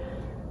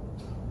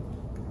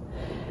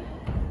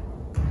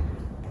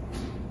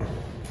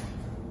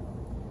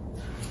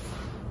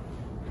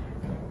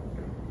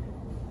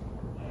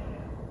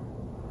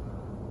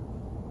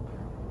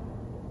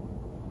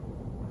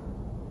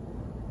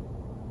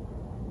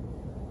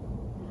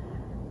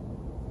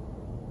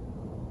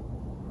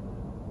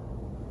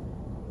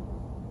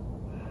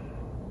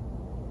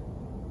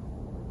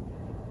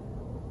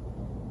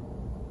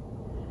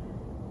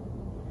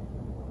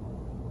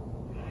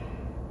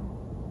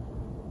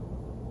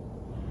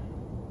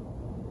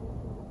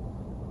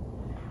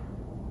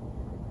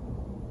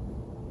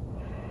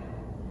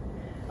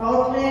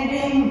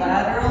 Alternating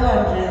lateral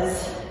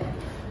lunges.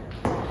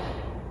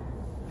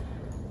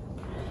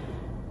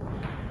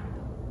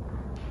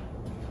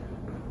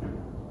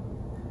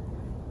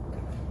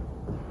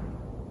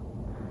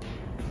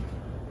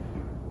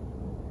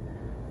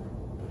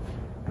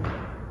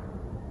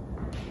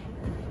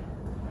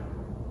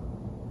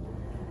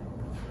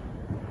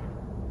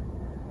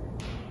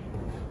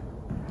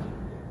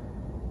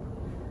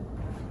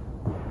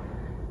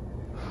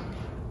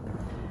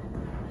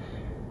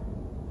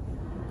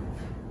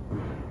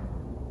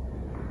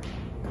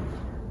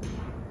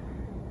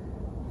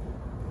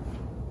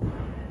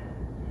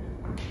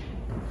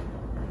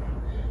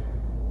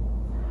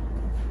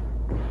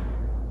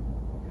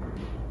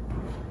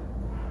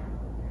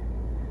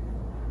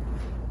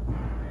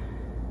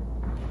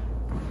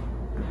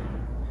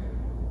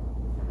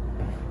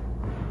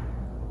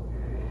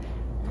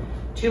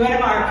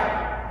 Two-minute mark.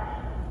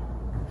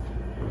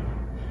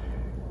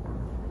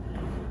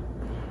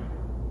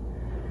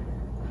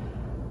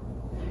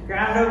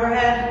 Ground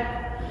overhead.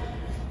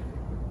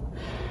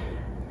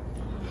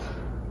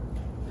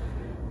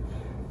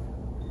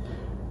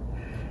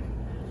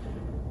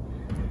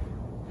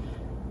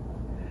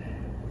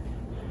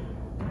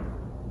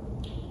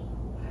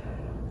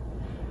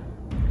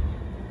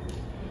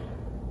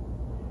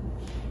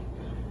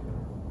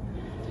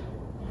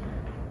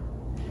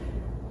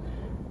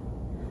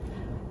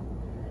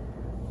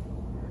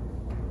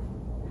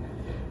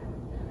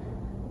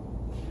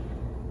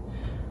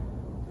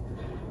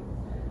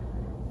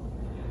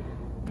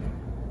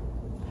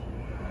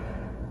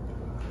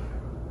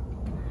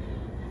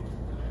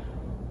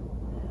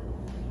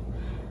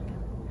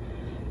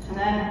 And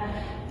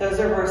then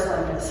those reverse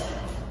lunges.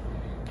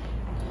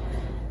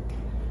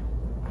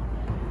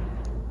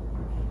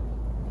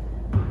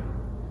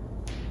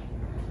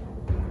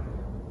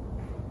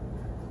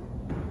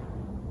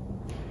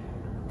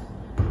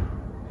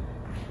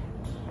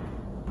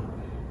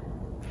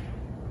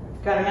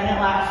 Got a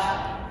minute left.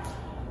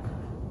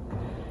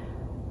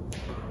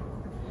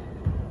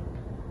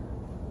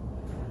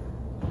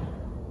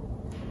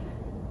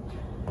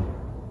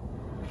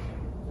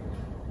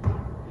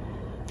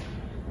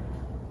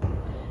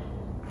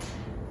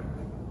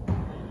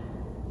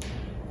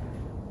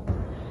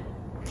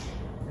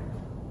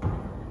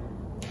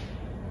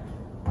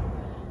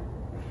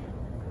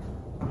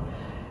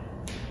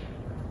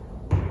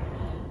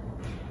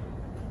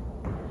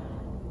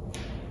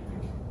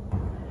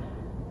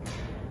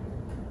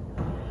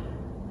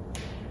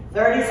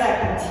 Thirty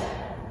seconds.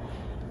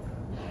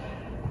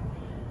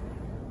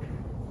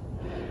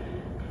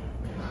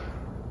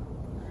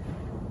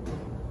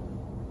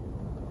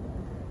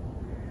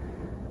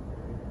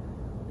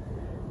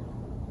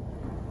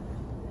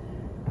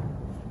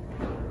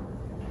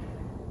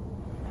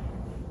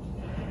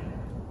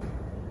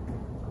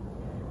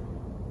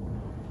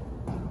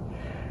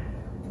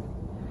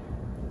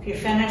 If you're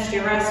finished,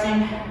 you're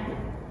resting.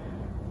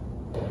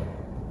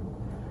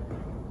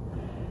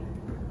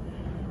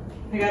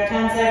 We got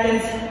 10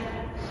 seconds.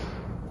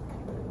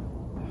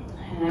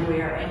 And then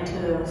we are into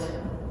those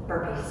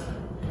burpees.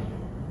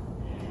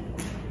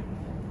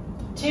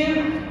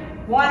 2,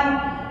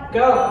 1,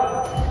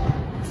 go.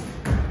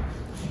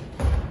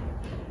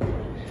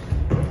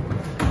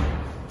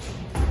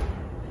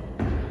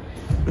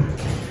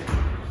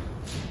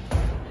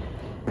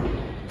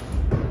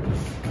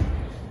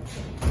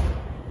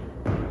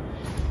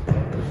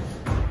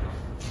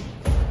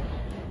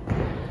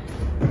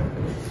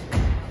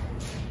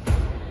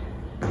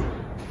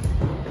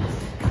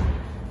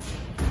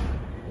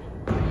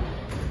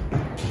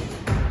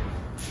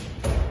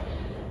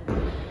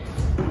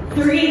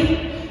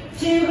 Three,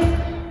 2,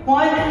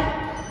 1,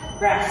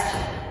 rest.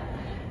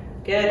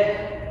 Good.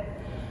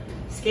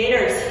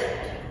 Skaters.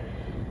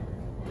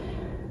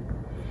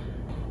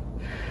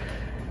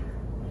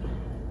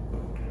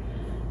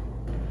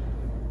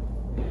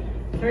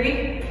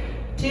 Three,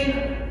 2,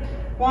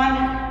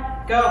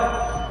 1,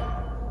 go.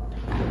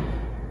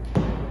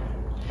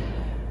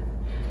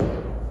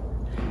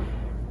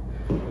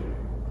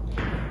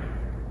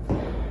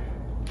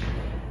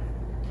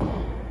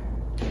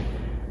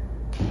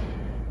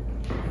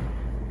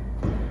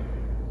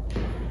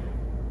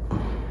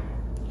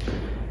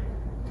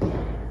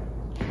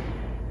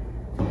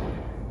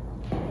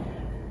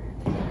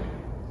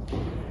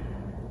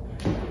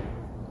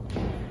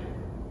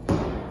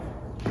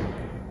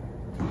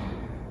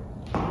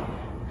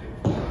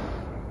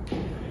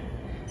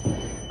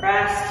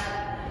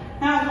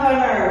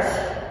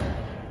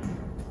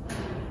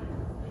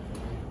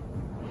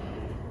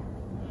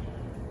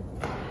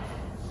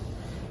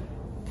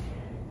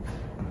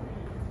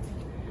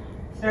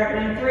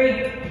 Starting in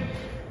 3.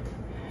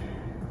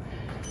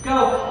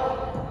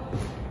 Go.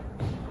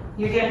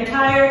 You're getting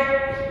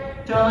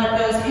tired. Don't let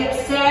those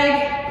hips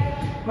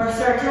sag or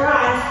start to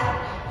rise.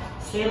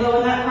 Stay low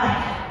in that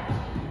plank.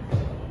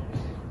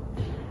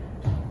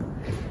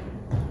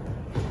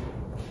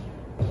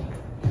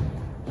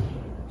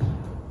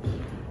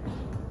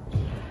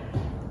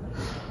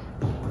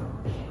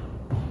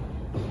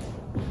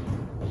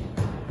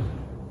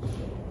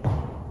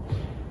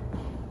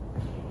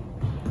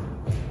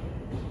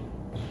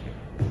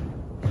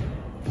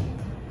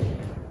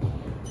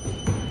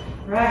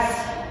 Rest.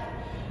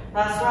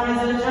 Last one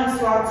is the jump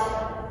squats.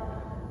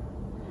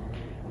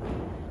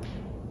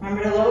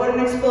 Remember to load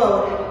and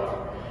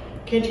explode.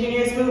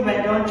 Continuous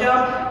movement. Don't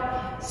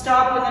jump,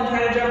 stop, and then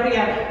try to jump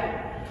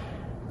again.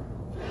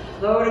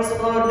 Load,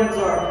 explode, and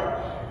absorb.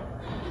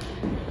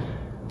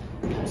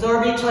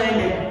 Absorb each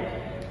landing.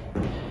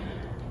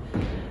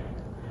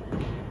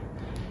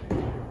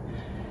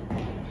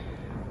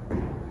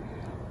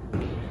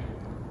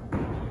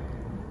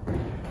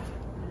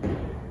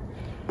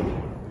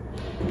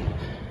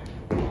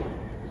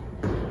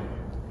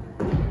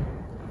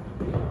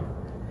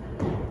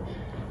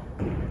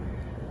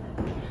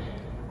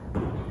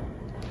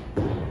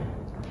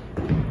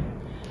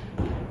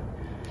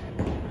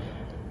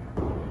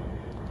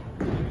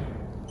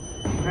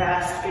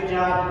 Rest, good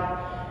job.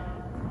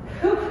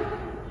 Whew.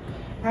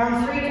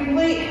 Round 3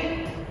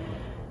 complete.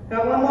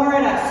 Got one more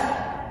in us.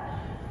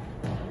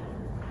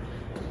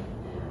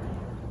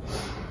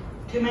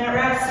 2-minute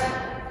rest.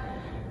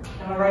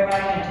 And we're right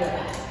back into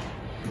it.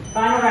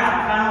 Final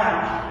round, final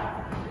round.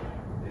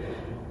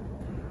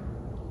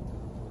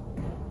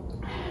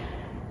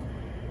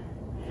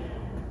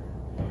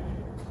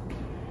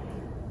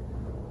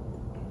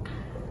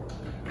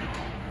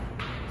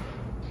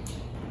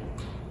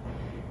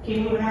 Keep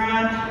moving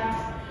around.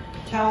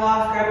 Towel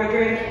off, grab your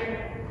drink.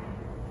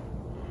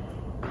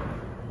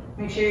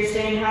 Make sure you're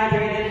staying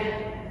hydrated.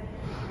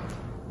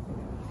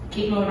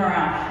 Keep moving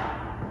around.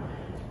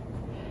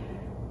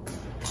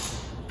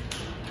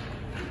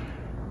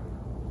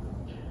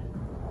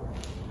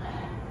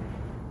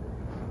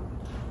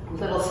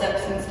 Little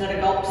sips instead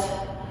of gulps.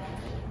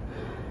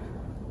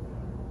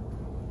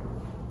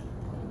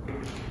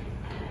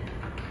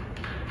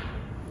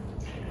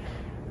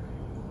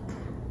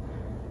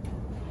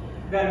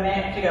 We've got a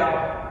minute to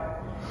go.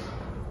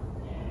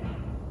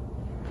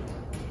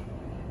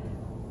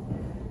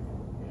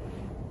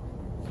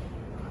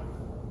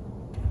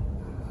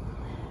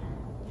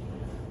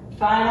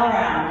 Final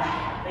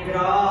round. Leave it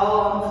all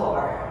on the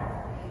floor.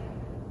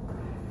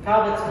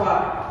 Goblet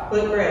squat,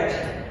 glute bridge,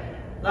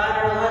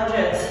 lateral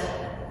lunges,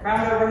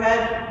 round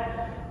overhead,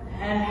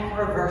 and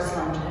reverse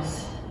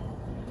lunges.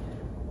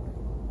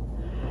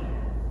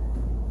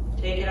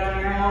 Take it on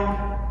your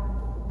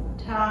own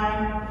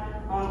time.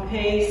 On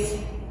pace,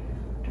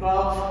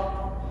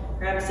 12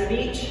 reps of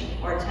each,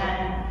 or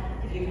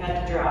 10 if you've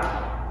had to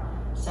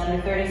drop. Just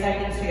under 30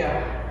 seconds to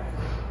go.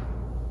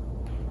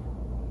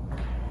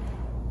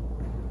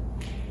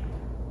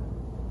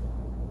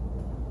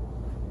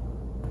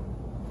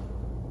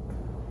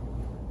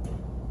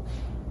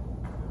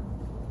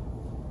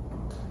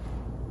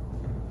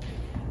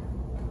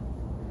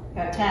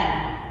 Got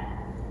 10.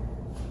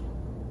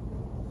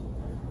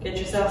 Get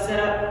yourself set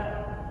up.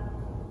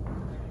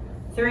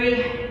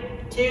 3,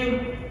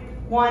 2,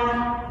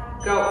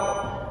 1, go.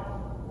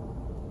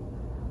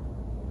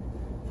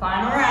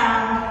 Final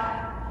round.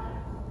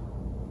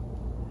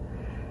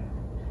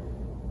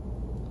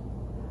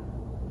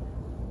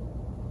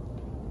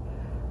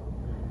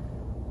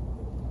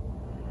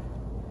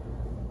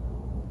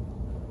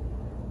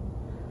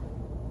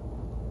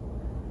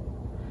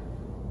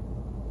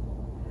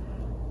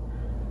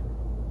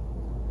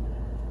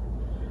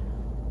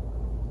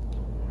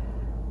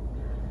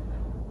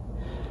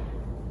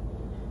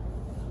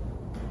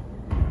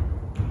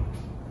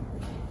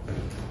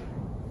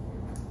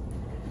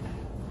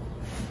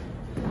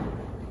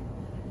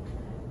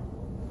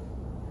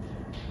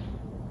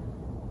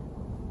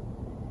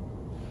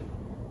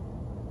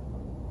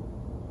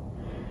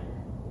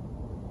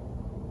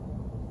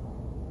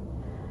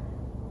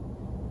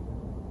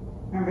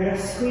 Remember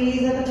to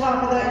squeeze at the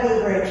top of that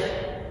glute bridge.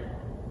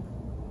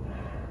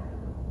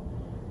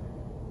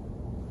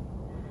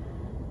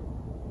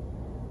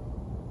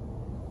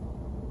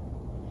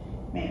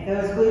 Make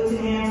those glutes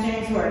and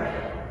hamstrings work.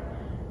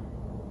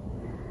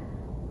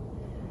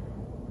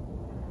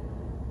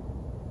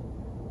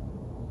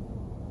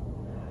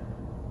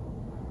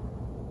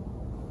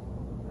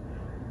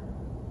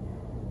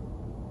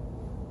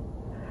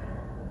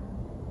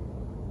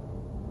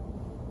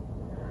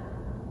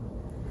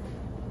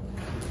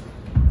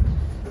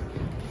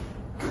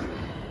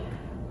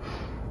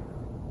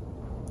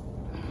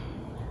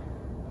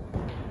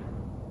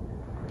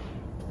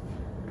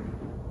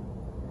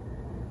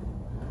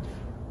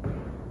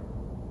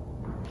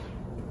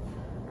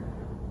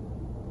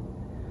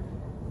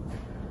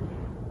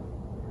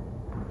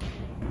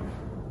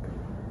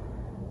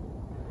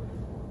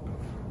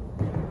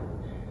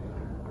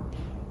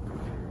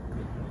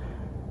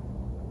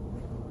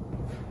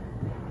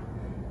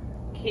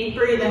 Keep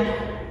breathing.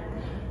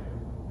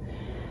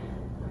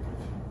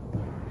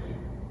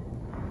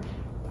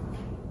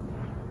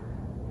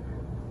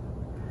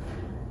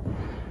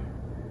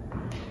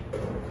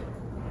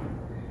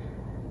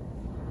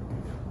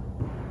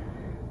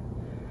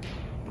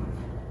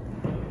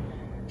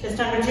 Just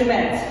under 2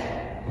 minutes.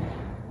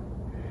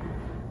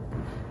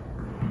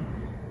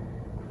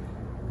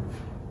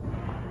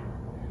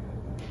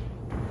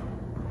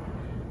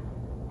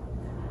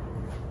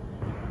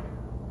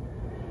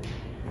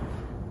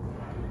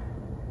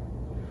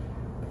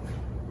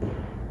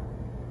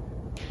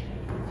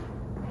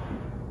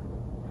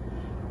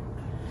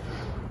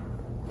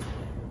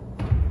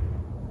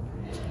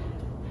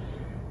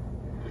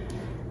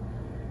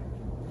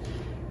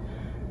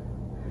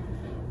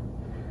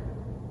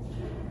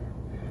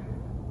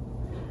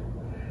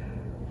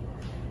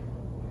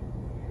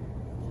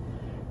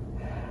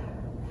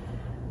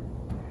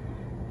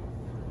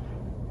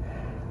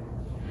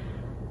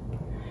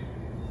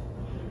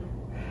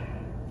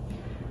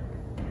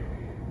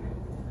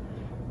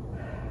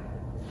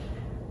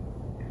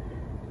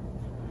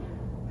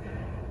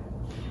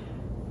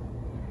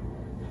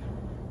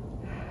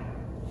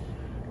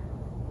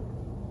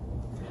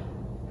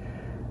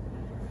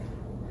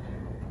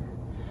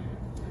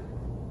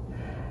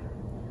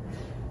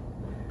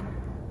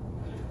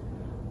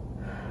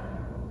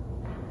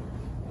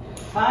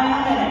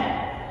 Final minute.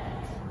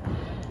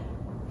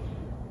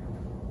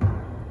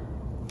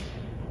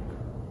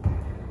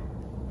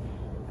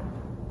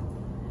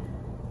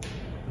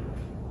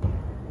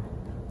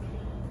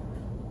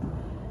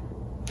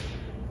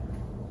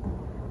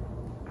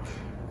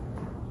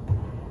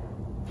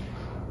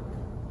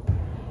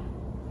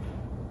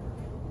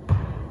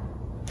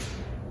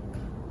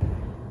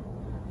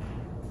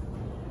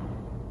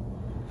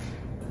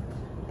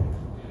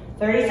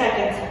 Thirty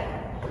seconds.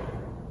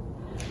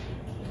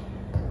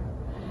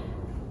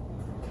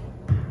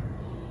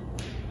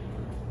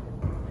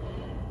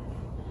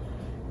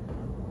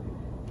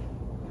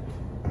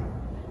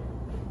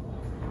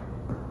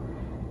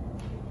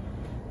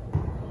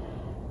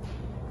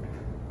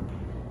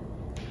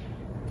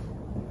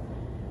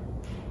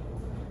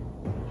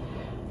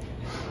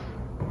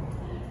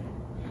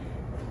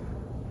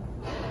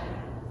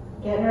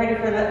 Getting ready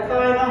for the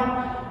final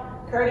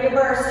cardio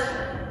burst.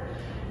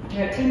 You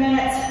got 2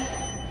 minutes.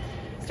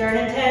 Start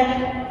in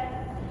 10.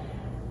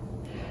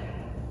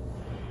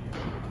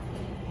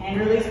 And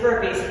release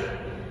burpees.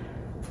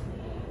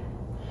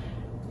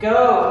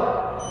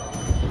 Go.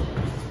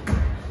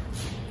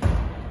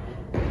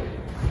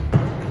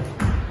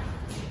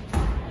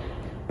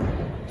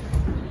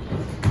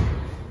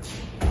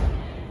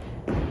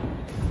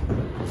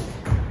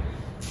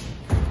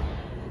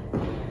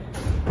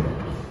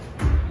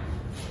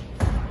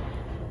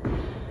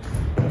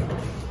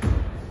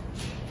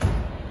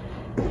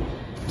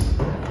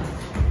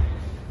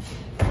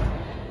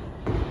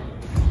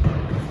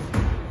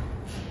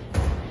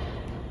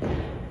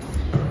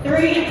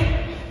 Three,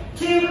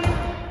 2,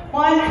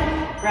 1,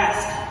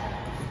 rest.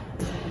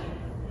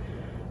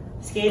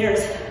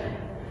 Skaters.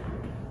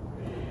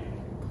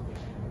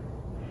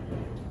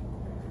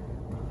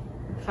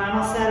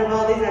 Final set of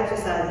all these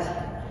exercises.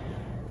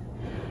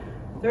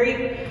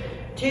 3,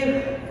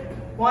 2,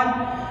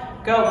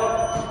 1,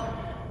 go.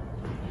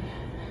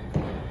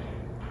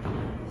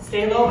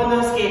 Stay low in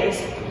those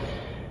skaters.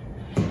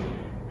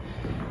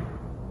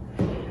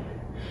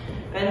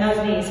 Bend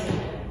those knees.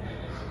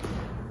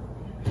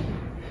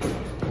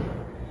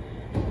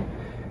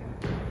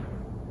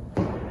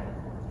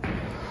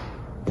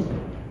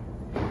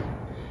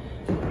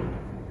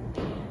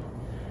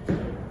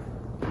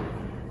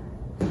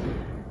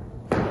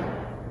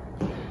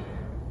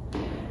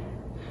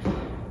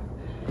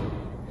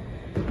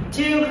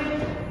 Two,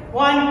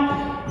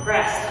 1,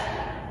 rest.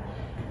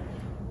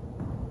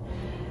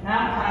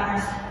 Mountain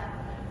climbers.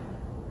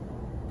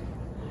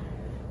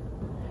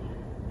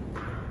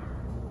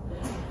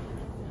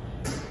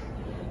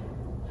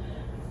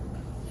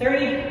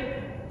 Three,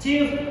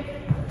 2,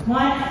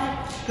 1,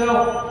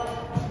 go.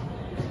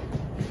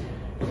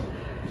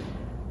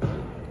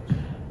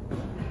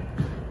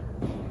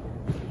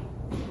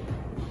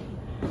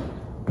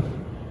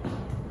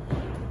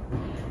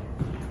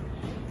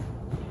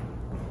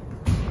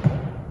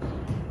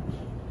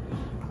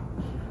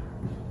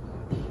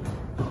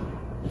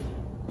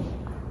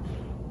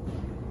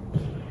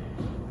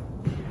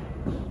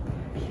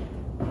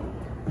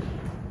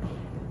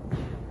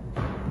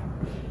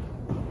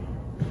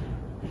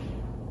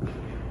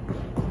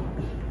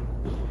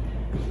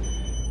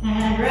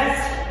 And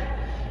rest.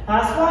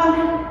 Last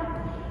one.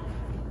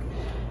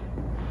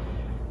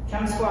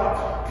 Jump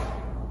squat.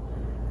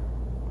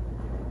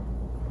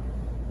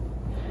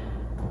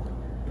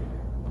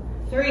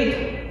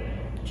 Three,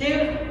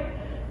 2,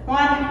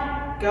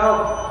 1,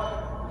 go.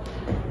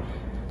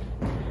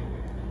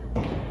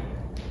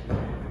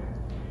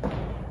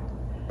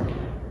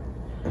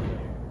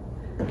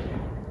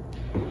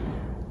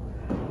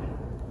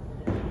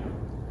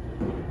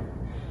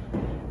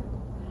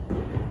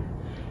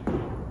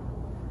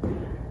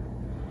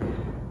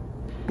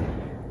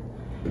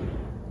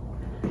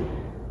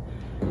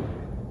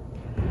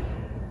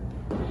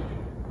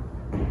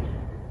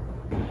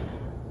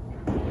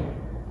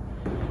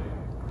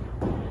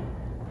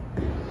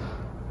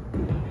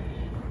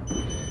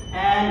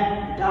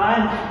 and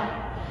done.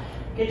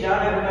 Good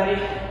job,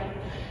 everybody.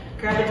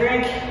 Grab a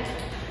drink,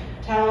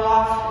 towel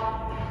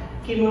off,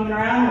 keep moving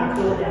around, and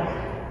we'll cool it down.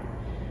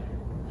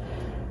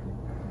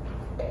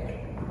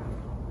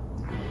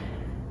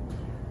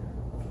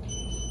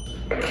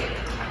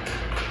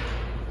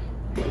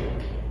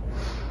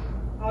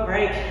 All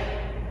right.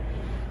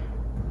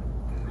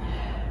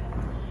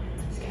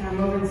 Just kind of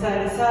moving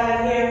side to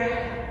side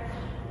here.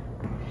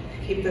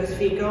 Keep those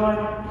feet going.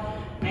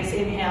 Nice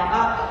inhale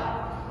up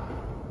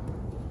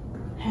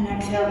and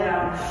exhale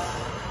down.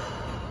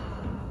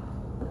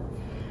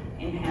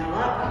 Inhale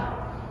up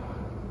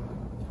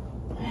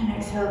and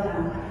exhale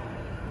down.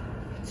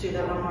 Let's do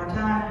that one more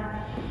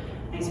time.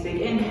 Nice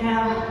big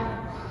inhale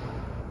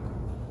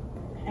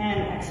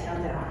and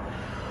exhale down.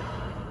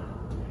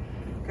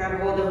 Grab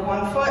hold of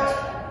one foot,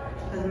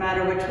 doesn't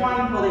matter which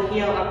one, pull the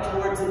heel up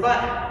towards the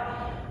butt.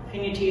 If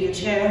you need to use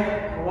a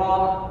chair, a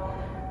wall,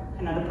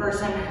 another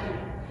person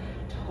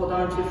to hold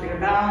on to for your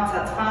balance,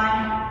 that's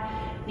fine.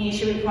 Knees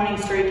should be pointing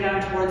straight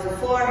down towards the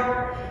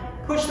floor.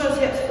 Push those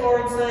hips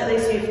forward slightly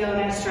so you feel a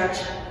nice stretch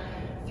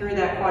through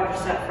that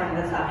quadricep front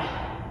of the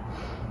thigh.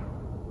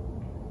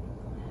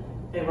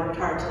 They worked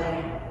hard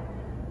today.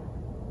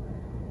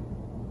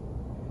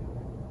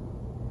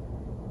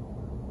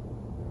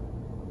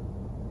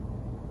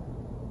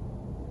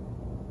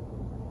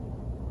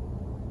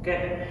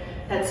 Good.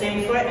 That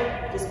same foot,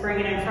 just bring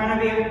it in front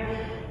of you,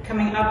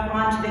 coming up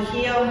onto the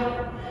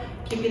heel,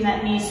 keeping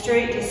that knee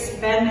straight.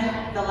 Just bend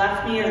the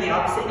left knee or the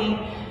opposite knee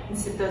and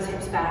sit those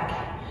hips back.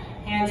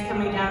 Hands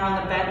coming down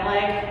on the bent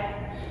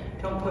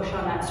leg. Don't push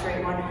on that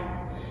straight one.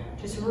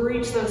 Just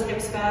reach those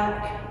hips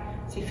back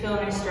so you feel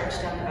a nice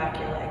stretch down the back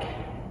of your leg.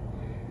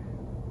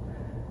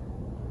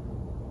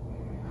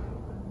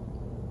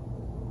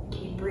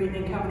 Keep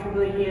breathing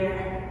comfortably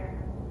here.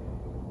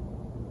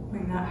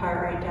 Bring that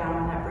heart rate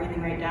down, that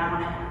breathing rate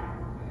down.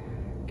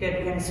 Good,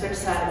 we're gonna switch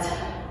sides.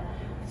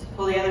 So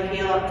pull the other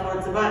heel up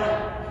towards the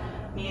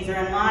butt. Knees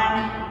are in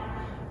line.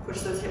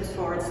 Push those hips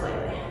forward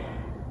slightly.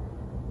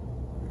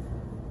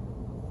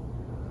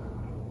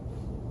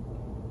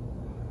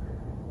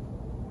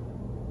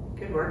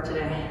 Good work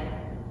today.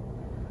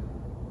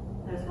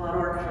 There's a lot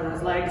of work for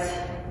those legs.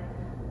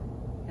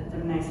 Get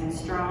them nice and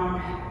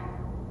strong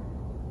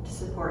to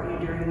support you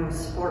during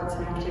those sports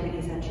and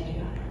activities that you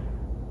do.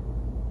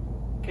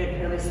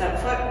 Good, release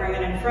that foot,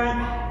 bring it in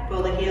front,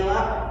 pull the heel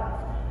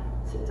up,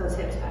 sit those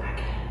hips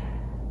back.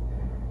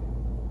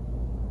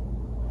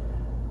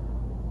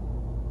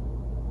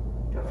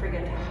 Don't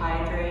forget to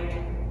hydrate.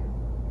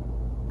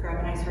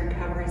 Grab a nice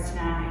recovery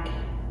snack.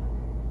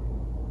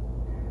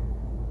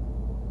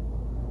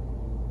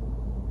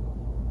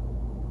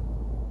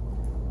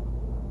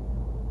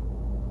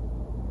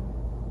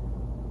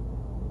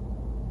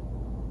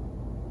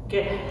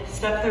 Good,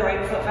 step the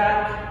right foot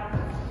back.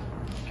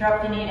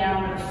 Drop the knee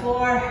down to the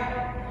floor.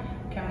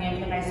 Coming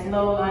into a nice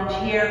low lunge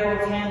here.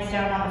 Both hands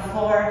down on the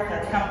floor if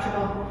that's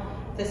comfortable.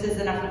 This is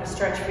enough of a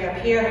stretch for you up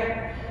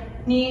here.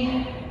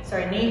 Knee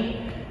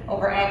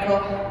over ankle.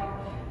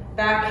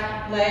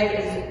 Back leg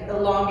is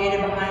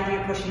elongated behind you,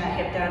 pushing that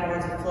hip down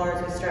towards the floor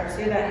as we stretch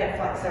through that hip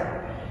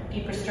flexor.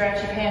 Deeper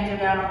stretch if hands are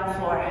down on the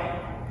floor.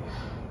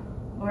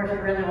 Or if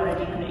you really want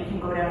to deepen it, you can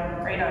go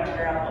down right onto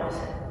your elbows.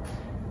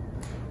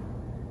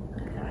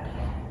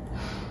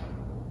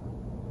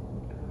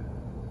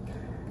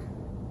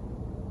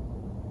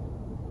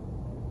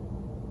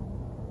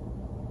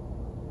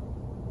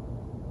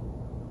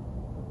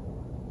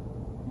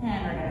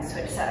 And we're going to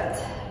switch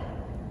sides.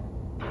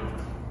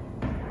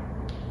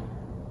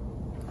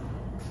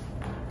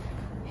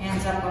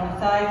 Hands up on the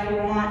thigh if you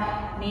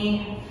want,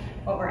 knee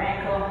over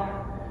ankle,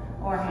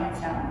 or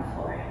hands down on the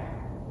floor.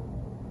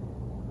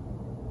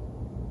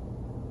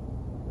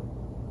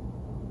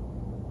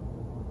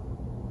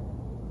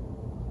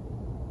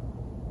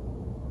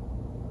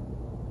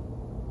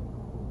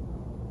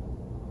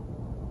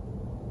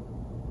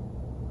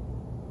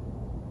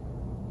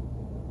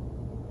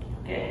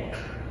 Good.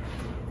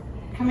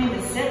 Coming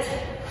to sit,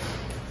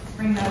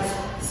 bring those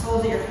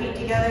soles of your feet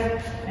together.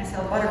 Nice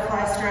little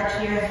butterfly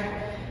stretch here.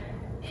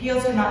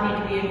 Heels do not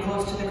need to be in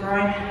close to the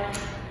groin.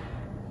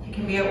 You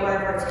can be at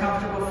wherever it's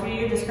comfortable for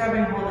you. Just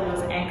grabbing hold of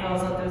those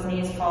ankles, let those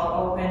knees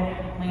fall open,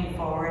 lean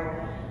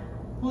forward.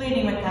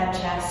 Leading with that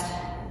chest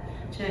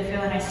till you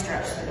feel a nice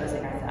stretch through those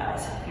inner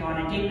thighs. If you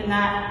want to deepen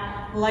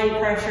that, light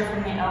pressure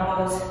from the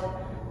elbows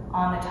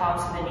on the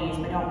tops of the knees,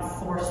 but don't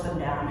force them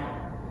down.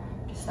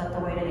 Just let the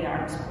weight of the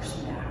arms push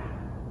them down.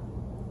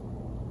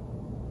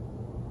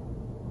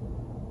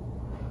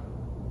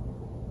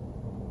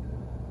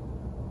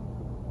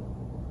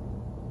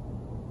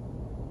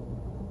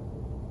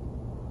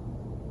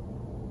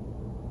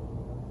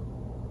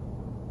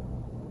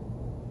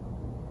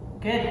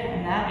 Good,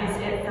 and that is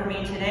it for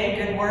me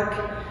today. Good work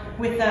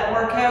with that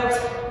workout.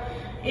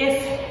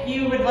 If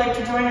you would like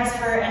to join us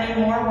for any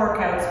more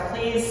workouts,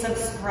 please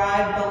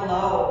subscribe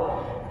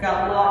below. We've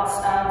got lots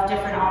of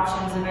different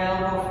options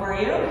available for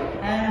you,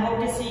 and hope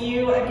to see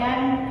you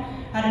again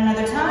at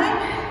another time,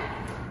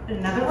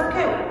 another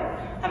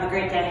workout. Have a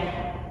great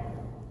day.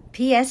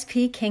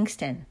 PSP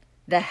Kingston,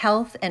 the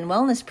health and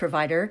wellness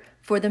provider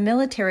for the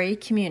military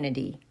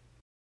community.